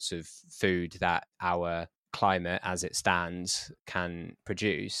the sorts of food that our climate as it stands can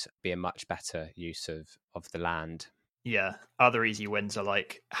produce, be a much better use of the land. Yeah. Other easy wins are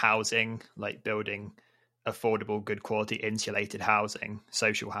like housing, like building affordable, good quality, insulated housing,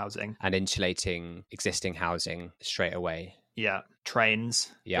 social housing. And insulating existing housing straight away. Yeah.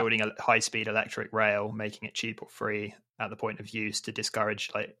 Trains, building a high-speed electric rail, making it cheap or free at the point of use to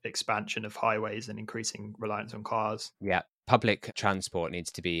discourage like expansion of highways and increasing reliance on cars. Yeah. Public transport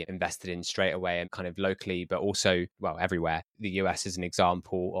needs to be invested in straight away and kind of locally, but also, well, everywhere. The US is an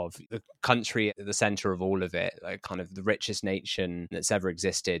example of the country at the center of all of it, like kind of the richest nation that's ever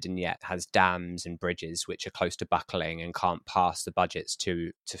existed, and yet has dams and bridges which are close to buckling and can't pass the budgets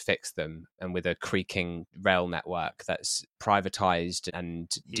to fix them. And with a creaking rail network that's privatized and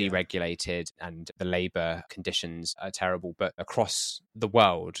deregulated, and the labor conditions are terrible. But across the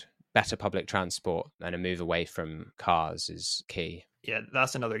world, better public transport and a move away from cars is key. Yeah,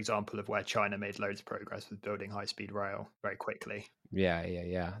 that's another example of where China made loads of progress with building high-speed rail very quickly.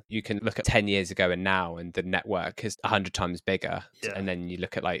 Yeah. You can look at 10 years ago and now, and the network is 100 times bigger. Yeah. And then you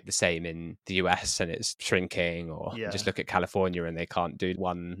look at like the same in the US and it's shrinking, or just look at California and they can't do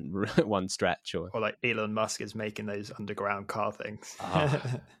one stretch. Or like Elon Musk is making those underground car things.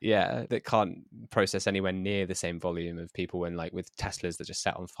 That can't process anywhere near the same volume of people, and like with Teslas that just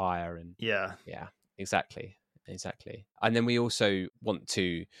set on fire. And yeah, exactly. And then we also want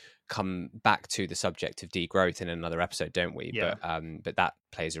to come back to the subject of degrowth in another episode, don't we? Yeah. But that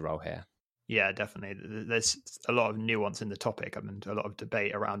plays a role here. Yeah, definitely. There's a lot of nuance in the topic, and a lot of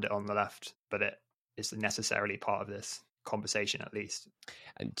debate around it on the left, but it is necessarily part of this conversation, at least.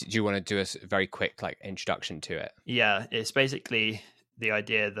 And do you want to do a very quick like introduction to it? Yeah, it's basically the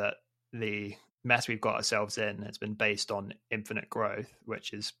idea that the mess we've got ourselves in has been based on infinite growth,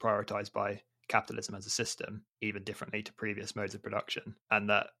 which is prioritized by capitalism as a system, even differently to previous modes of production, and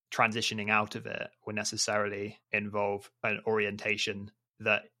that transitioning out of it will necessarily involve an orientation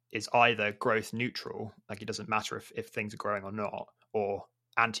that is either growth neutral, like it doesn't matter if things are growing or not, or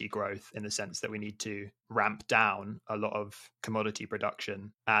anti-growth in the sense that we need to ramp down a lot of commodity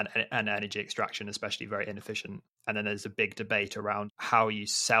production and energy extraction, especially very inefficient. And then there's a big debate around how you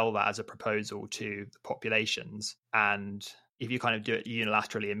sell that as a proposal to the populations. And if you kind of do it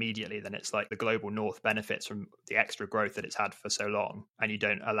unilaterally immediately, then it's like the global north benefits from the extra growth that it's had for so long, and you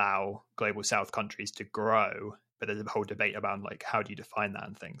don't allow global south countries to grow. But there's a whole debate about like, how do you define that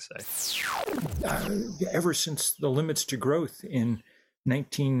and things. So ever since the limits to growth in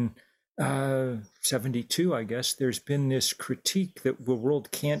 1972, I guess, there's been this critique that the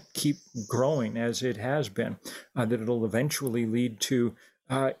world can't keep growing as it has been, that it'll eventually lead to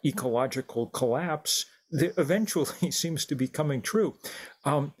ecological collapse. That eventually seems to be coming true.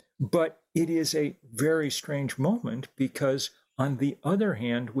 But it is a very strange moment, because on the other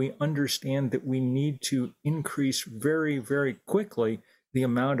hand, we understand that we need to increase very, very quickly the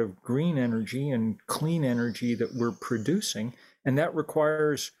amount of green energy and clean energy that we're producing. And that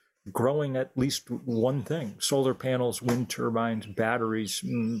requires growing at least one thing: solar panels, wind turbines, batteries,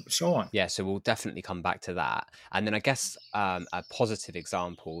 and so on. Yeah, so we'll definitely come back to that. And then I guess a positive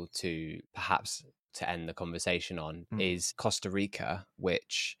example to perhaps to end the conversation on is Costa Rica,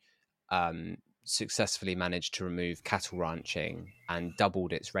 which successfully managed to remove cattle ranching and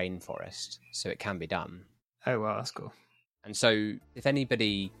doubled its rainforest. So it can be done. Oh, wow, that's cool. And so if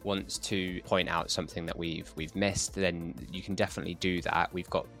anybody wants to point out something that we've missed, then you can definitely do that. We've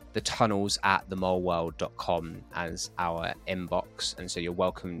got the tunnels at themoleworld.com as our inbox. And so you're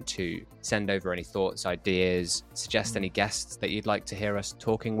welcome to send over any thoughts, ideas, suggest any guests that you'd like to hear us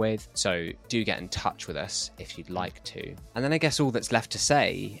talking with. So do get in touch with us if you'd like to. And then I guess all that's left to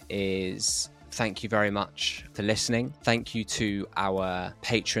say is thank you very much for listening. Thank you to our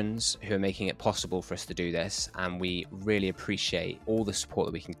patrons who are making it possible for us to do this. And we really appreciate all the support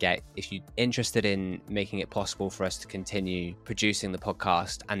that we can get. If you're interested in making it possible for us to continue producing the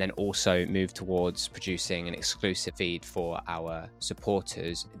podcast and then also move towards producing an exclusive feed for our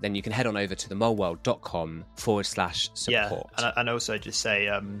supporters, then you can head on over to themoleworld.com/support. Yeah, and also just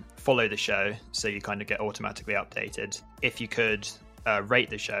say follow the show so you kind of get automatically updated. If you could rate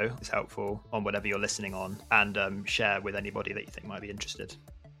the show, is helpful on whatever you're listening on, and share with anybody that you think might be interested.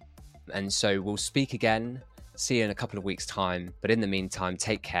 And so we'll speak again, see you in a couple of weeks' time, but in the meantime,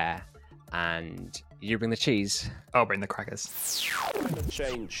 take care, and you bring the cheese. I'll bring the crackers. Climate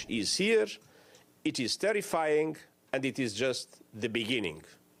change is here, it is terrifying, and it is just the beginning.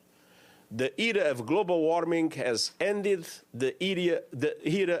 The era of global warming has ended, the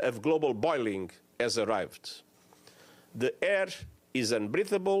era of global boiling has arrived. The air is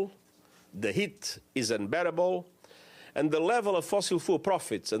unbreathable, the heat is unbearable, and the level of fossil fuel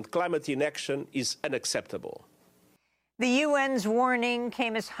profits and climate inaction is unacceptable. The UN's warning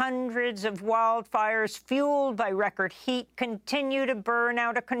came as hundreds of wildfires fueled by record heat continue to burn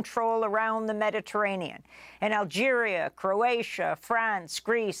out of control around the Mediterranean. In Algeria, Croatia, France,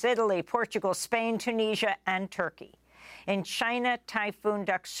 Greece, Italy, Portugal, Spain, Tunisia, and Turkey. In China, Typhoon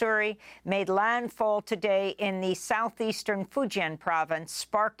Doksuri made landfall today in the southeastern Fujian province,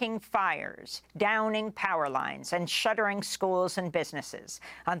 sparking fires, downing power lines, and shuttering schools and businesses.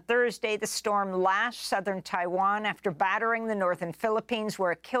 On Thursday, the storm lashed southern Taiwan after battering the northern Philippines,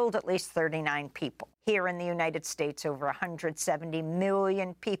 where it killed at least 39 people. Here in the United States, over 170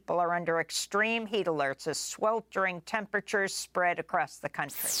 million people are under extreme heat alerts as sweltering temperatures spread across the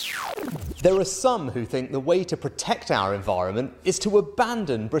country. There are some who think the way to protect our environment is to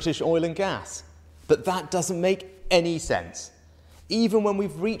abandon British oil and gas. But that doesn't make any sense. Even when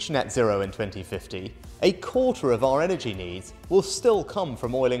we've reached net zero in 2050, a quarter of our energy needs will still come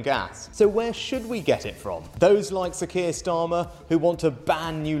from oil and gas. So where should we get it from? Those like Sir Keir Starmer, who want to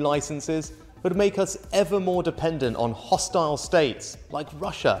ban new licenses, would make us ever more dependent on hostile states like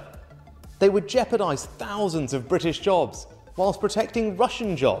Russia. They would jeopardise thousands of British jobs whilst protecting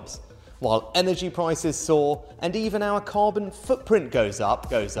Russian jobs, while energy prices soar and even our carbon footprint goes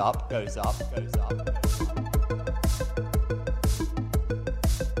up.